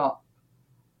stop,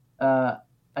 and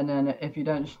then if you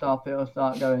don't stop, it'll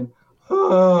start going.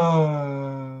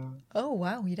 Oh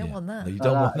wow, you don't want that. No, you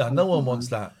don't want that. No one wants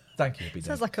that. Thank you, Hippie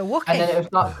Sounds Dave. like a walkie. And then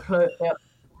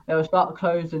it'll start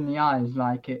closing the eyes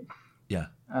like it. Yeah.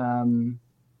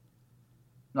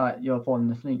 Like you're falling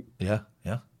asleep. Yeah,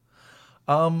 yeah.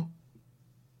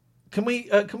 Can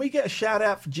we get a shout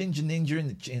out for Ginger Ninja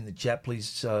in the chat,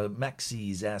 please?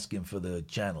 Maxi is asking for the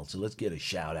channel, so let's get a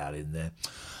shout out in there.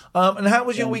 And how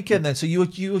was your weekend then? So you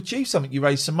achieved something. You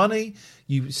raised some money.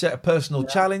 You set a personal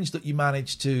challenge that you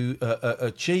managed to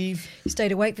achieve. You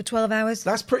stayed awake for 12 hours.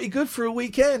 That's pretty good for a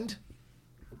weekend.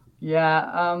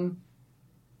 Yeah.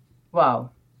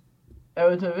 Well, it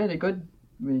was a really good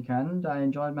weekend. I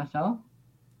enjoyed myself,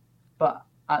 but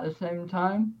at the same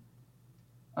time,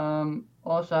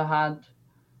 also I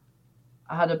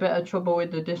had a bit of trouble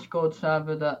with the Discord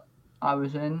server that I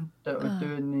was in that was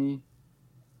doing the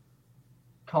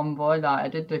convoy. Like I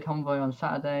did the convoy on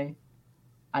Saturday,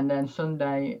 and then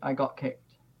Sunday I got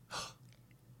kicked.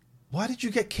 Why did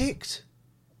you get kicked?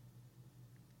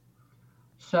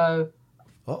 So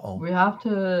we have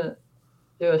to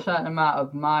do a certain amount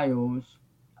of miles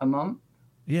a month.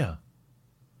 Yeah.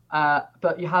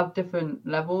 But you have different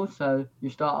levels. So you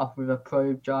start off with a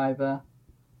pro driver,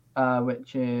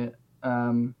 which is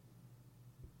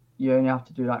you only have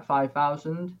to do like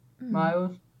 5,000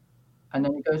 miles, and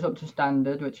then it goes up to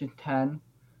standard, which is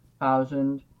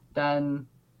 10,000. Then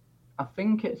I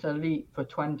think it's elite for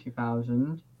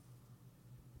 20,000.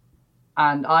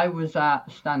 And I was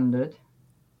at standard,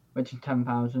 which is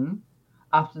 10,000.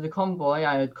 After the convoy,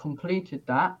 I had completed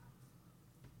that.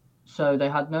 So they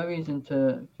had no reason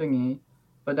to thingy,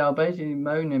 but they were basically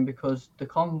moaning because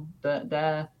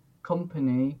their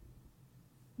company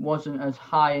wasn't as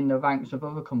high in the ranks of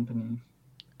other companies.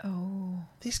 Oh.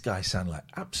 These guys sound like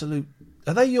absolute...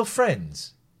 Are they your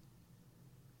friends?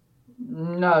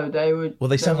 No, they would... Well,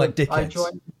 they sound like dickheads.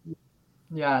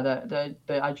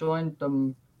 I joined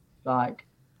them like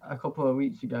a couple of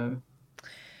weeks ago.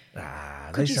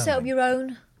 Could you set up your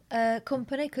own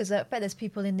company? Because I bet there's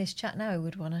people in this chat now who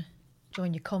would want to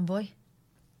join your convoy.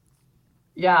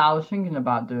 Yeah, I was thinking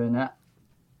about doing it.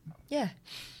 Yeah.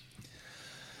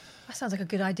 That sounds like a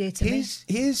good idea to me.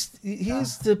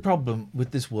 Here's the problem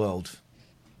with this world.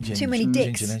 Too many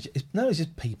dicks. It's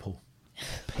just people.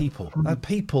 People.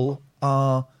 People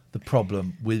are the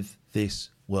problem with this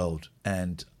world.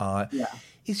 And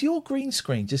is your green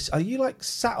screen are you like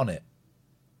sat on it?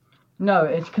 No,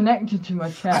 it's connected to my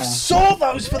chair. I saw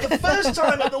those for the first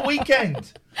time at the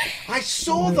weekend. It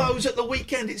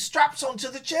straps onto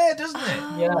the chair, doesn't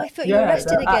it? Yeah. I thought you were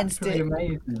resting against it.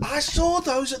 Amazing. I saw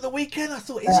those at the weekend. I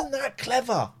thought, isn't that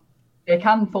clever? It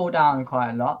can fall down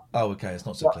quite a lot. Oh, okay. It's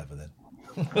not so clever then.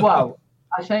 Well,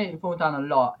 I say it fall down a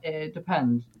lot. It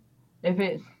depends.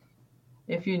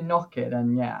 If you knock it,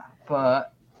 then yeah.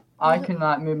 But I can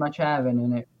like move my chair in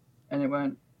and it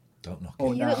won't. Don't knock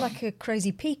it. You look like a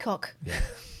crazy peacock. Yeah.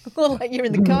 Or like you're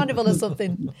in the carnival or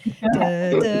something.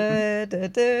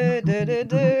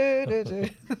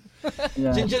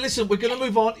 Ginger, listen, we're going to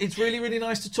move on. It's really, really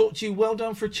nice to talk to you. Well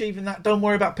done for achieving that. Don't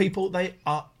worry about people. They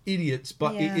are idiots.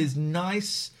 But it is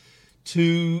nice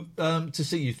to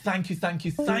see you. Thank you.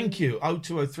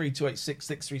 0203 286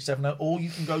 6370. Or you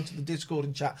can go to the Discord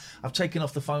and chat. I've taken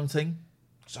off the phone thing.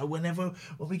 So when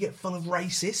we get full of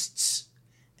racists...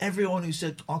 Everyone who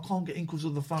said, I can't get in because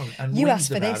of the phone and you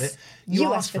reads about this. it.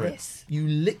 You asked for this. You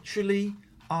literally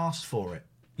asked for it.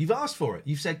 You've asked for it.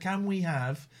 You've said, can we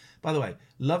have... By the way,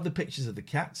 love the pictures of the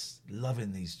cats.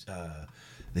 Loving these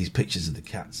pictures of the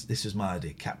cats. This was my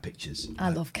idea, cat pictures. I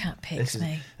love cat pics,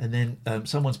 mate. And then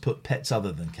someone's put pets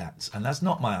other than cats. And that's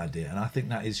not my idea. And I think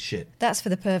that is shit. That's for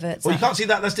the perverts. Well, you can't see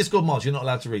that. That's Discord mods. You're not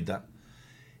allowed to read that.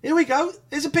 Here we go.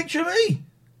 There's a picture of me.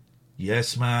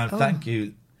 Yes, man. Oh. Thank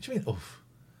you. What do you mean, oof?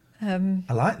 I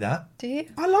like that. Do you?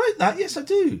 I like that. Yes, I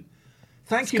do.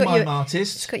 Thank you, mime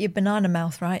artist. It's got your banana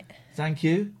mouth, right? Thank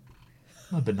you.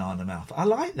 My banana mouth. I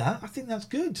like that. I think that's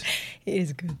good. It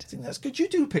is good. I think that's good. You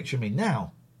do a picture of me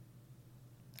now.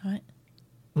 Right.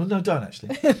 Well, no, don't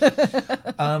actually.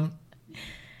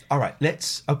 All right,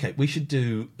 okay, we should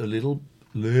do a little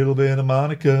bit of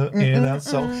Monica in our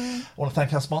soul. I want to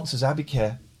thank our sponsors,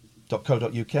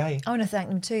 abbeycare.co.uk. I want to thank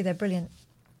them too. They're brilliant.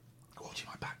 Oh, do you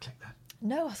mind backclick there?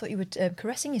 No, I thought you were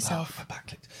caressing yourself. Oh, I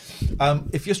backclicked.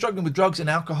 If you're struggling with drugs and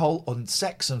alcohol and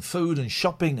sex and food and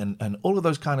shopping and all of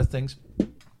those kind of things,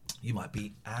 you might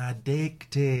be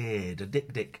addicted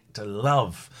to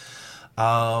love.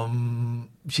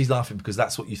 She's laughing because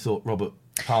that's what you thought Robert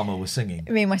Palmer was singing.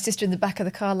 Me and my sister in the back of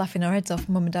the car laughing our heads off.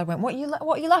 Mum and Dad went, what are you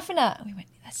laughing at? And we went,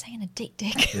 they're saying a dick.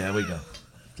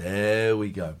 There we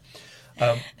go.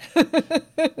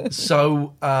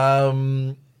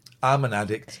 I'm an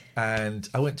addict, and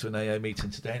I went to an AA meeting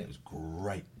today, and it was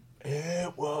great.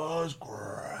 It was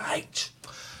great.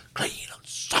 Clean and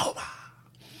sober.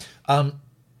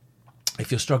 If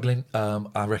you're struggling,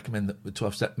 I recommend the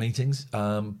 12-step meetings,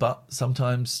 but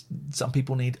sometimes some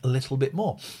people need a little bit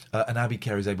more, and Abbey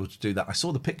Care is able to do that. I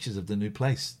saw the pictures of the new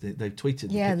place. They've tweeted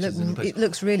the pictures of the new place. It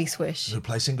looks really swish. New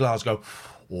place in Glasgow.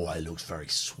 Oh, it looks very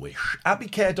swish.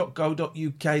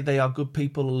 Abbeycare.co.uk. They are good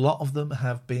people. A lot of them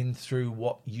have been through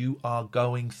what you are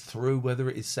going through, whether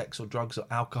it is sex or drugs or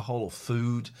alcohol or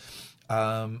food,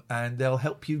 and they'll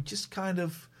help you just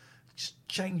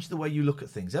change the way you look at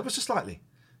things ever so slightly.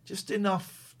 Just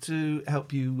enough to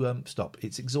help you stop.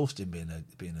 It's exhausting being a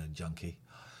junkie.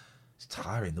 It's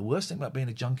tiring. The worst thing about being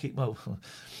a junkie, well,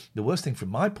 the worst thing from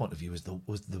my point of view was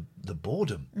the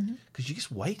boredom, because you're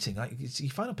just waiting. Like, you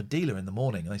phone up a dealer in the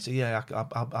morning and they say, "Yeah,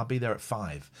 I'll be there at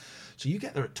 5." So you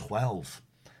get there at 12,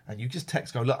 and you just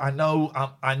text, "Go, look, I know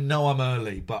I'm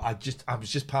early, but I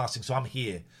was just passing, so I'm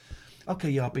here."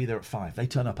 Okay, yeah, I'll be there at 5. They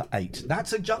turn up at 8.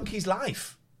 That's a junkie's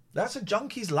life. That's a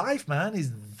junkie's life, man.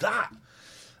 Is that?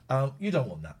 You don't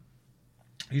want that.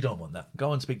 You don't want that.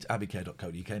 Go and speak to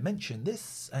abbeycare.co.uk. Mention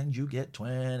this and you get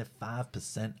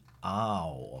 25%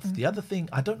 off. The other thing,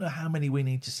 I don't know how many we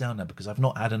need to sell now because I've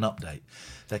not had an update.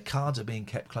 Their cards are being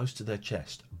kept close to their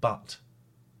chest, but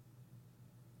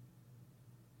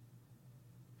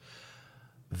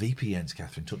VPNs,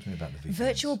 Catherine, talk to me about the VPNs.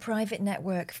 Virtual private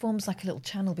network forms like a little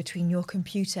channel between your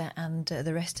computer and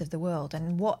the rest of the world.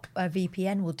 And what a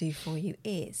VPN will do for you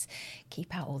is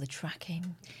keep out all the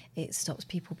tracking. It stops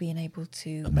people being able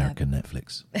to... American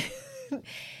Netflix.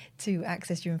 to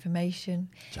access your information.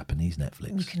 Japanese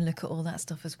Netflix. You can look at all that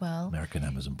stuff as well. American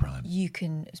Amazon Prime. You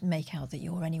can make out that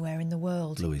you're anywhere in the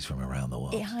world. Louis from around the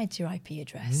world. It hides your IP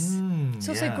address. It's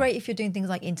also great if you're doing things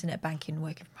like internet banking,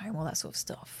 working from home, all that sort of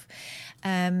stuff.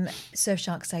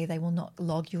 Surfshark say they will not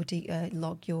log your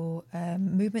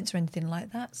movements or anything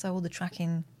like that. So all the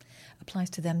tracking applies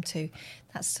to them too.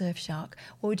 That's Surfshark.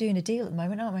 Well, we're doing a deal at the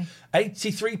moment, aren't we?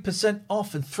 83%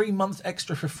 off and 3 months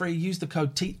extra for free. Use the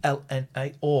code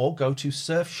TLNA or go to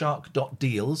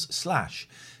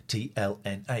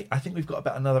surfshark.deals/TLNA. I think we've got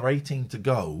about another 18 to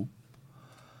go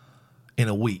in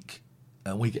a week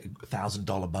and we get a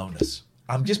 $1,000 bonus.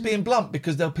 I'm just being blunt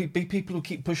because there'll be people who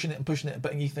keep pushing it,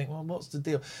 but you think, well, what's the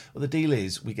deal? Well, the deal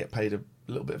is we get paid a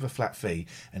little bit of a flat fee,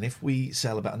 and if we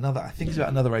sell about another, I think it's about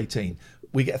another 18,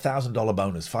 we get a $1,000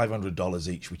 bonus, $500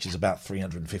 each, which is about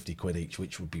 350 quid each,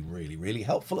 which would be really, really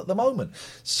helpful at the moment.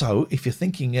 So if you're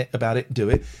thinking about it, do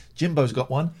it. Jimbo's got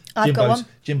one. I've got one.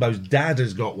 Jimbo's dad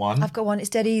has got one. I've got one. It's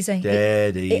dead easy.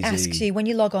 It asks you, when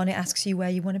you log on, it asks you where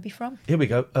you want to be from. Here we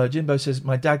go. Jimbo says,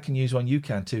 my dad can use one. You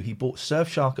can too. He bought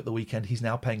Surfshark at the weekend. He's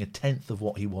now paying a 10th of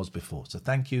what he was before. So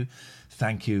thank you,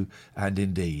 and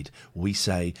indeed, we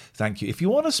say thank you. If you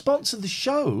want to sponsor the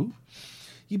show,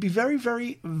 you'd be very,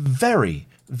 very, very,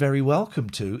 very welcome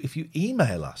to if you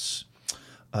email us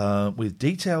with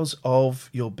details of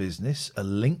your business. A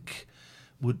link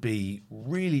would be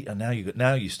really, and now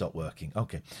you stop working.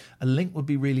 Okay, a link would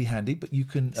be really handy, but you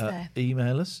can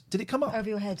email us. Did it come up over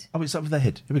your head? Oh, it's over their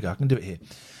head. Here we go. I can do it here.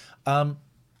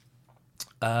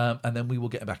 And then we will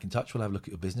get back in touch. We'll have a look at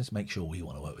your business, make sure we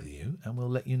want to work with you, and we'll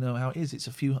let you know how it is. It's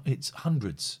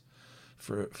hundreds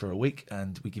for a week,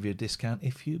 and we give you a discount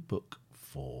if you book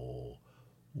 4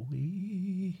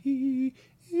 weeks.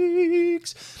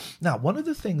 Now, one of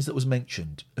the things that was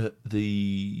mentioned at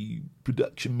the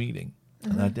production meeting,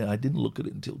 and I didn't look at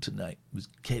it until tonight, was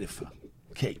Kate, who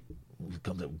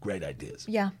comes up with great ideas.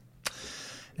 Yeah.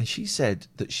 And she said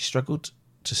that she struggled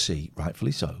to see,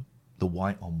 rightfully so, the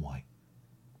white on white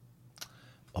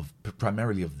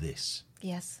primarily of this.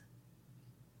 Yes.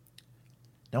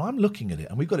 Now I'm looking at it,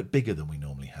 and we've got it bigger than we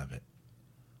normally have it.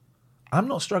 I'm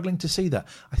not struggling to see that.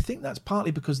 I think that's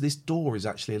partly because this door is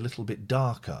actually a little bit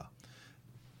darker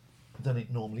than it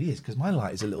normally is, because my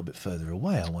light is a little bit further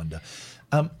away, I wonder.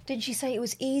 Didn't she say it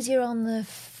was easier on the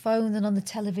phone than on the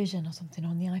television or something,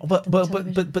 on the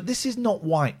iPad? But this is not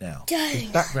white now. The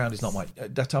background is not white.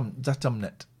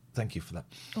 Datumnet. Thank you for that.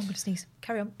 Oh, I'm going to sneeze.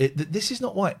 Carry on. This is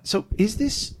not white. So is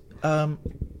this...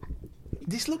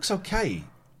 this looks okay,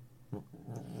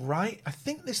 right? I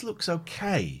think this looks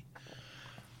okay.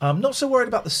 I'm not so worried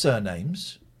about the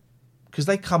surnames, because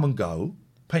they come and go.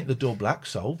 Paint the door black,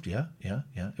 solved, yeah.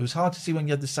 It was hard to see when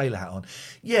you had the sailor hat on.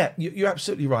 Yeah, you're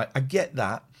absolutely right. I get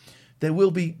that. There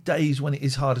will be days when it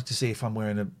is harder to see if I'm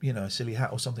wearing a silly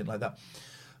hat or something like that.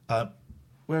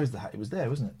 Where is the hat? It was there,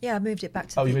 wasn't it? Yeah, I moved it back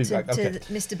to, Okay.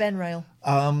 Mr. Ben Rail.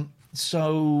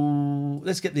 So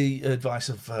let's get the advice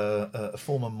of a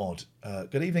former mod.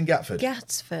 Good evening, Gatford.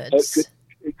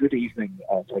 Good evening,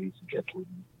 ladies and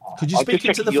gentlemen. Could you speak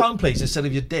into the phone, please, instead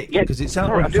of your dick? Yeah, because it sounds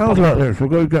sorry, like this. We're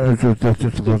going to get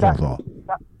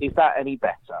Is that any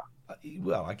better?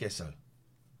 Well, I guess so.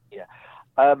 Yeah.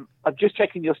 I'm just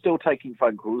checking you're still taking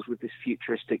phone calls with this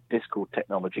futuristic Discord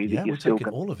technology. Yeah, you're we're still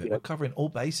taking all of it. We're covering all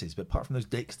bases, but apart from those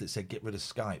dicks that said get rid of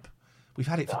Skype. We've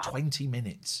had it for 20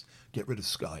 minutes. Get rid of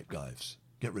Skype, guys.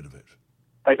 Get rid of it.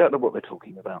 They don't know what they're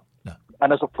talking about. No.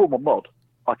 And as a former mod,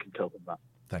 I can tell them that.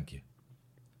 Thank you.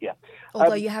 Yeah.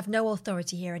 Although you have no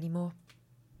authority here anymore.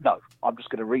 No, I'm just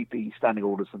going to read the standing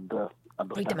orders and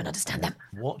read them and understand them.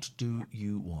 What do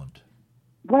you want?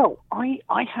 Well, I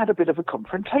had a bit of a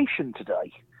confrontation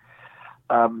today.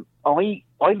 I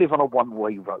live on a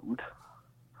one-way road.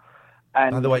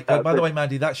 And, by the way,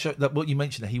 Mandy, that show, that what you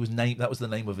mentioned, he was named. That was the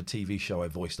name of a TV show I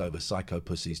voiced over, Psycho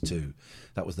Pussies 2.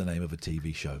 That was the name of a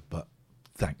TV show. But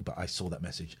I saw that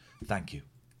message. Thank you.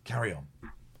 Carry on.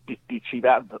 Did she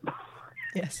ban them?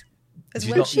 Yes.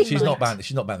 She's not banned.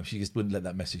 She's not banned them. She just wouldn't let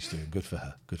that message through. Good for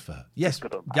her. Yes,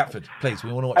 Gatford, please.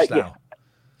 We want to watch Slough.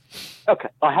 Yeah. Okay,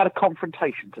 I had a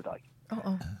confrontation today.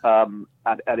 Uh-oh.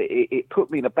 And it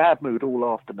put me in a bad mood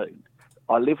all afternoon.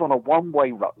 I live on a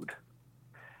one-way road,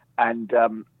 and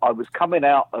I was coming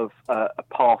out of a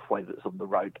pathway that's on the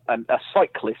road, and a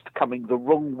cyclist coming the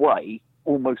wrong way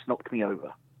almost knocked me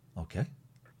over. Okay.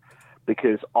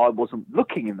 Because I wasn't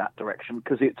looking in that direction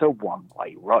because it's a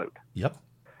one-way road. Yep.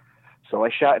 So I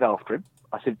shouted after him.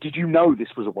 I said, "Did you know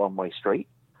this was a one-way street?"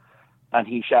 And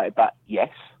he shouted back,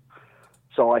 "Yes."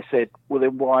 So I said, "Well,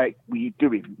 then why were you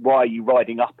doing? Why are you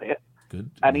riding up it?" Good.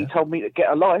 And he told me to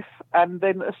get a life and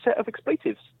then a set of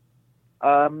expletives.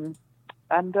 I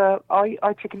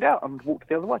chickened out and walked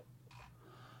the other way.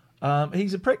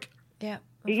 He's a prick. Yeah.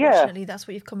 Unfortunately, that's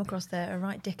what you've come across there, a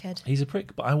right dickhead. He's a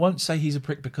prick, but I won't say he's a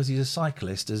prick because he's a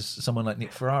cyclist, as someone like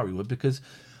Nick Ferrari would, because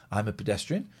I'm a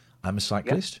pedestrian, I'm a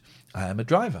cyclist, I am a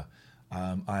driver.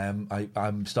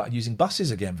 I'm started using buses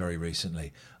again very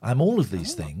recently. I'm all of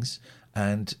these things,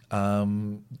 and it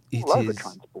all over is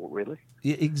transport, really.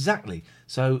 Exactly.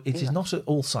 So it is not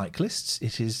all cyclists.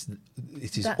 It is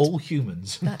all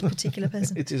humans. That particular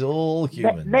person. It is all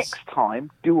humans. Next time,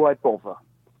 do I bother?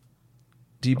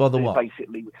 Do you bother what?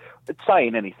 Basically,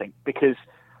 saying anything, because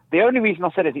the only reason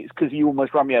I said it is because he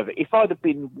almost ran me over. If I'd have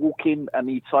been walking and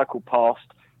he'd cycled past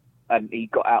and he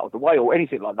got out of the way or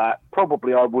anything like that,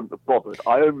 probably I wouldn't have bothered.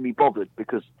 I only bothered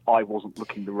because I wasn't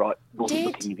looking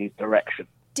looking in his direction.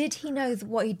 Did he know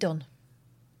what he'd done?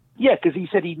 Yeah, because he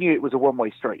said he knew it was a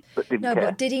one-way street, but didn't care.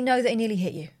 But did he know that he nearly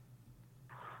hit you?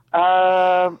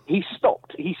 He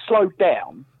stopped. He slowed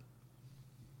down.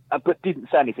 But didn't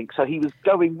say anything. So he was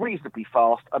going reasonably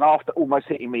fast, and after almost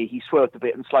hitting me, he swerved a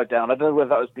bit and slowed down. I don't know whether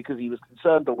that was because he was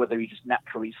concerned or whether he just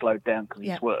naturally slowed down because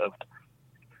he swerved.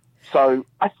 So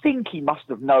I think he must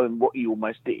have known what he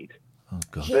almost did. Oh,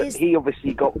 God. But he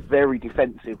obviously got very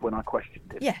defensive when I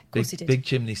questioned him. Yeah, of course he did. Big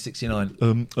Chimney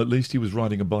 69. At least he was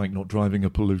riding a bike, not driving a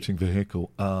polluting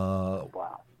vehicle.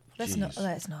 Wow. Let's not.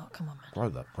 Come on,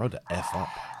 man. Grow the F up.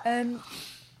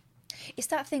 It's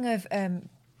that thing of...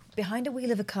 behind a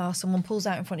wheel of a car, someone pulls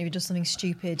out in front of you, does something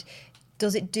stupid.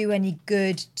 Does it do any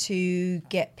good to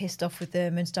get pissed off with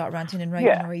them and start ranting and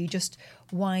raving, or are you just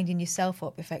winding yourself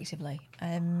up effectively?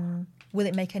 Will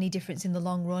it make any difference in the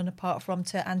long run, apart from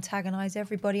to antagonise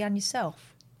everybody and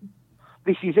yourself?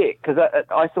 This is it, because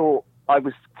I thought, I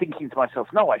was thinking to myself,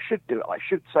 no, I should do it. I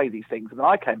should say these things. And then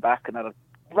I came back and had a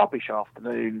rubbish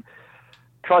afternoon.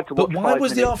 Tried to watch. But why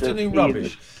was the afternoon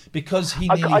rubbish? Because he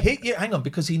nearly hit you? Hang on,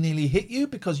 because he nearly hit you?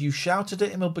 Because you shouted at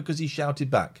him, or because he shouted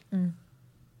back?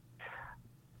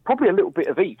 Probably a little bit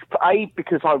of each. A,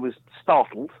 because I was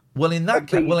startled. Well, in that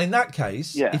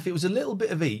case, if it was a little bit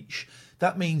of each,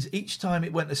 that means each time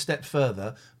it went a step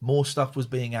further, more stuff was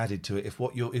being added to it. If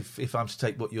I'm to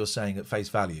take what you're saying at face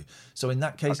value, so in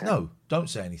that case, no, don't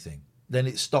say anything. Then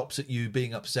it stops at you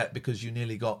being upset because you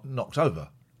nearly got knocked over.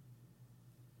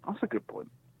 That's a good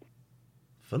point.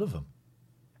 Full of them.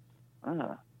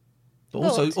 Ah.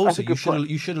 Also,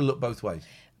 you should have looked both ways.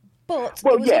 But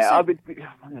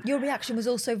your reaction was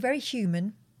also very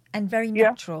human and very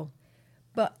natural.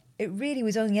 But it really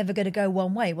was only ever going to go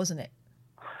one way, wasn't it?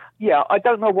 Yeah, I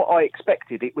don't know what I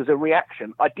expected. It was a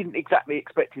reaction. I didn't exactly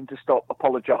expect him to stop,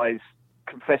 apologise,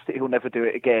 confess that he'll never do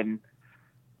it again,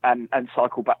 and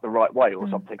cycle back the right way or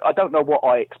something. I don't know what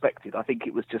I expected. I think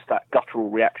it was just that guttural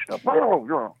reaction of...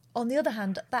 On the other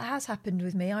hand, that has happened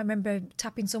with me. I remember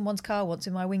tapping someone's car once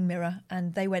in my wing mirror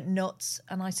and they went nuts,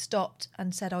 and I stopped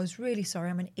and said, I was really sorry,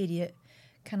 I'm an idiot.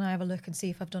 Can I have a look and see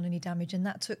if I've done any damage? And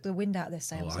that took the wind out of their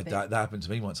sails a bit. That happened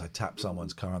to me once. I tapped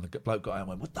someone's car and the bloke got out and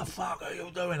went, what the fuck are you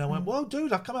doing? I went, well,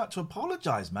 dude, I've come out to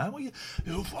apologise, man. What you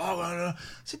fuck? I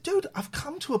said, dude, I've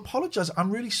come to apologise. I'm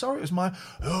really sorry. It was my...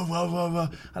 And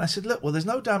I said, look, well, there's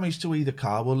no damage to either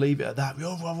car. We'll leave it at that.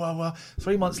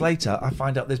 3 months later, I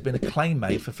find out there's been a claim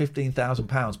made for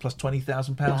 £15,000 plus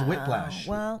 £20,000 whiplash.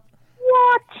 Well...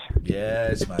 What?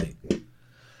 Yes, mate.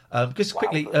 Just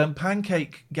quickly,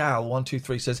 Pancake Gal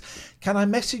 123 says, "Can I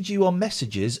message you on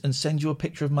Messages and send you a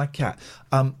picture of my cat?"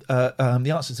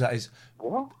 The answer to that is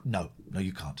what? No,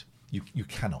 you can't. You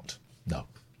cannot. No.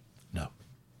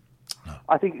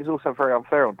 I think it's also very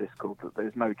unfair on Discord that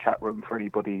there's no chat room for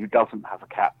anybody who doesn't have a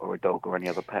cat or a dog or any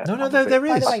other pet. No, there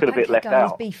is. I feel a bit left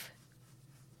out.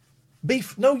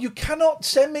 Beef. No, you cannot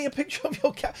send me a picture of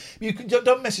your cat. You can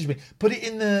don't message me. Put it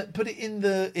in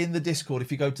the Discord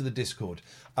if you go to the Discord.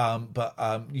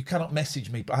 But you cannot message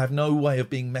me. But I have no way of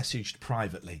being messaged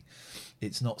privately.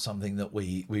 It's not something that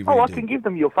we really do. I can give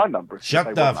them your phone number.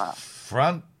 Shut the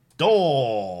front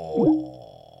door.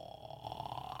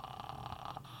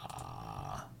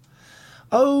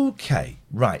 Okay,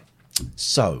 right.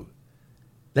 So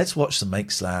let's watch some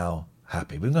Make Slough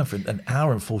happy. We've gone for an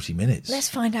hour and 40 minutes. Let's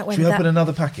find out whether Should we open that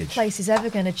another package? place is ever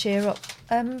going to cheer up.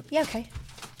 Yeah, okay.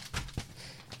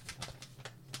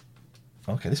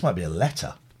 Okay, this might be a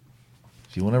letter.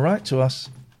 If you want to write to us,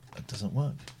 it doesn't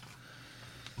work.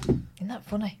 Isn't that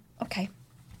funny? Okay.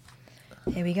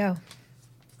 Here we go.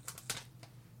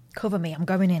 Cover me, I'm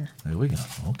going in. There we go.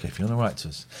 Okay, if you want to write to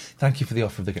us. Thank you for the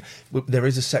offer of the cat. There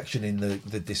is a section in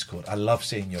the Discord. I love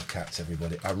seeing your cats,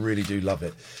 everybody. I really do love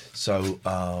it. So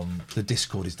the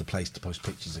Discord is the place to post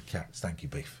pictures of cats. Thank you,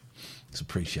 Beef. It's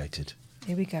appreciated.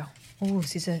 Here we go. Oh,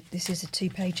 this is a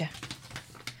 2-pager.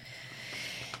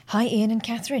 Hi, Ian and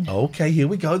Catherine. Okay, here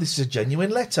we go. This is a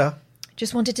genuine letter.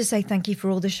 Just wanted to say thank you for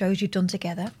all the shows you've done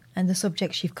together and the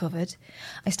subjects you've covered.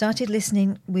 I started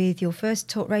listening with your first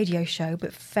talk radio show,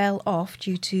 but fell off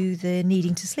due to the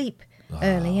needing to sleep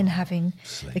early and having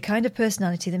the kind of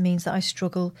personality that means that I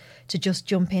struggle to just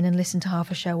jump in and listen to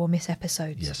half a show or miss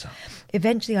episodes. Yes, sir.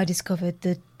 Eventually, I discovered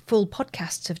the full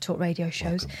podcasts of talk radio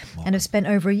shows and have spent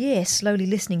over a year slowly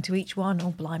listening to each one.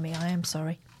 Oh, blimey, I am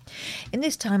sorry. In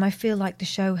this time, I feel like the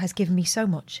show has given me so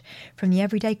much, from the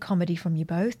everyday comedy from you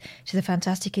both to the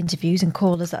fantastic interviews and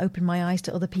callers that open my eyes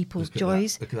to other people's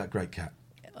joys. Look at that great cat.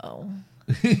 Oh.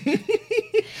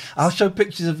 I'll show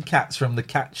pictures of cats from the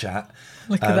cat chat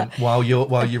Look at that. while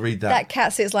you read that. That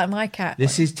cat sits like my cat.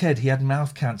 This is Ted. He had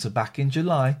mouth cancer back in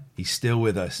July. He's still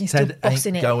with us. He's Ted still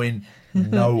bossing ain't it. going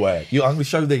nowhere. I'm going to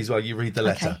show these while you read the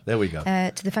letter. Okay. There we go.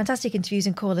 To the fantastic interviews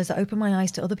and callers that open my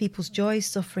eyes to other people's joys,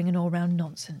 suffering and all-round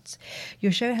nonsense.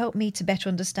 Your show helped me to better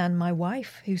understand my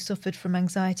wife, who suffered from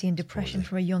anxiety and depression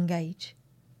from a young age.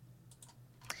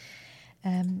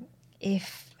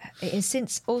 It has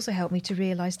since also helped me to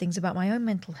realise things about my own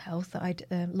mental health that I'd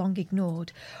long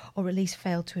ignored or at least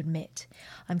failed to admit.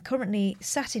 I'm currently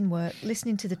sat in work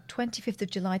listening to the 25th of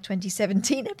July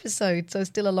 2017 episode, so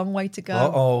still a long way to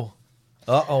go.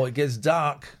 Uh-oh, it gets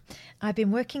dark. I've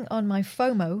been working on my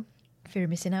FOMO, fear of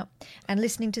missing out, and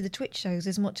listening to the Twitch shows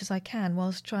as much as I can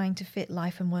whilst trying to fit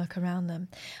life and work around them.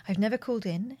 I've never called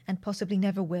in and possibly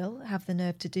never will have the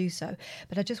nerve to do so,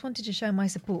 but I just wanted to show my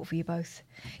support for you both.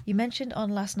 You mentioned on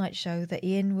last night's show that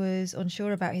Ian was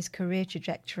unsure about his career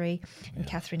trajectory and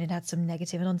Catherine had some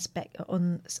negative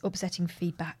and upsetting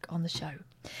feedback on the show.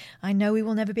 I know we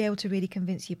will never be able to really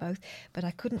convince you both, but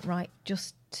I couldn't write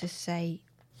just to say...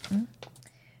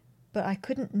 But I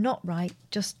couldn't not write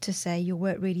just to say your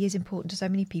work really is important to so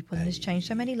many people and has changed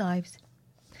so many lives.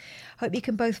 Hope you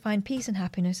can both find peace and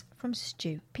happiness from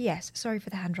Stu. P.S. Sorry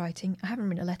for the handwriting. I haven't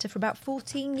written a letter for about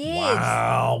 14 years.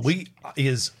 Wow, he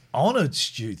is honoured,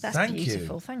 Stu. That's Thank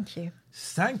beautiful. you. Thank you.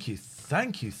 Thank you,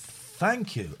 thank you,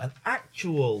 thank you. An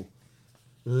actual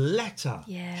letter.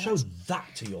 Yeah. Show that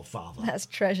to your father. That's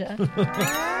treasure.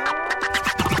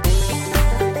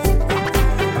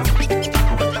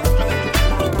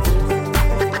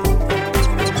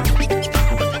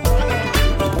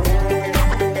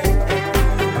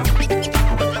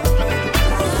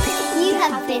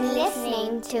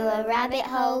 To a Rabbit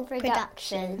Hole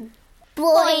production.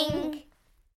 Boing!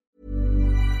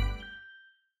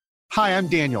 Hi, I'm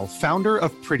Daniel, founder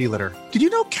of Pretty Litter. Did you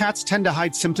know cats tend to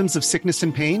hide symptoms of sickness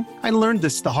and pain? I learned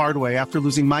this the hard way after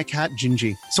losing my cat,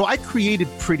 Gingy. So I created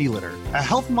Pretty Litter, a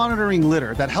health monitoring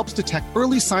litter that helps detect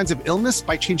early signs of illness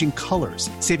by changing colors,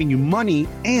 saving you money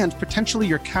and potentially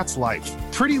your cat's life.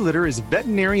 Pretty Litter is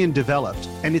veterinarian developed,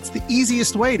 and it's the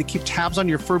easiest way to keep tabs on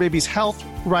your fur baby's health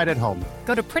right at home.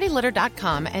 Go to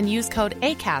prettylitter.com and use code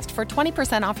ACAST for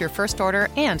 20% off your first order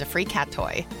and a free cat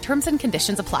toy. Terms and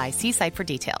conditions apply. See site for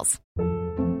details.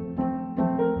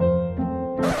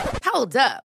 Hold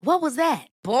up. What was that?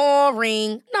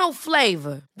 Boring. No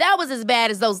flavor. That was as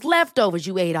bad as those leftovers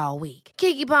you ate all week.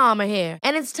 Keke Palmer here,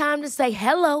 and it's time to say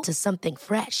hello to something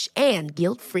fresh and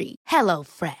guilt-free. Hello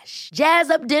Fresh. Jazz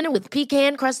up dinner with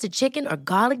pecan-crusted chicken or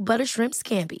garlic butter shrimp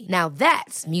scampi. Now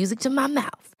that's music to my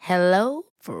mouth. Hello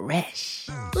Fresh.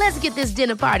 Let's get this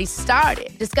dinner party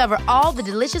started. Discover all the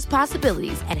delicious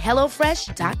possibilities at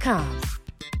HelloFresh.com.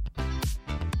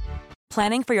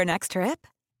 Planning for your next trip?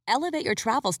 Elevate your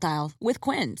travel style with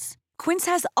Quince. Quince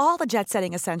has all the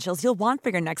jet-setting essentials you'll want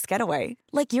for your next getaway,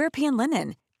 like European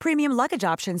linen, premium luggage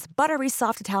options, buttery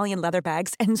soft Italian leather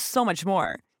bags, and so much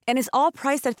more. And is all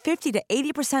priced at 50 to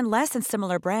 80% less than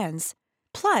similar brands.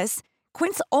 Plus,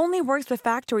 Quince only works with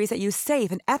factories that use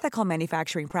safe and ethical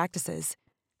manufacturing practices.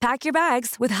 Pack your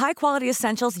bags with high-quality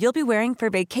essentials you'll be wearing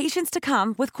for vacations to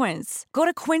come with Quince. Go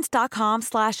to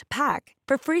quince.com/pack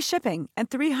for free shipping and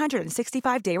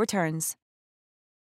 365-day returns.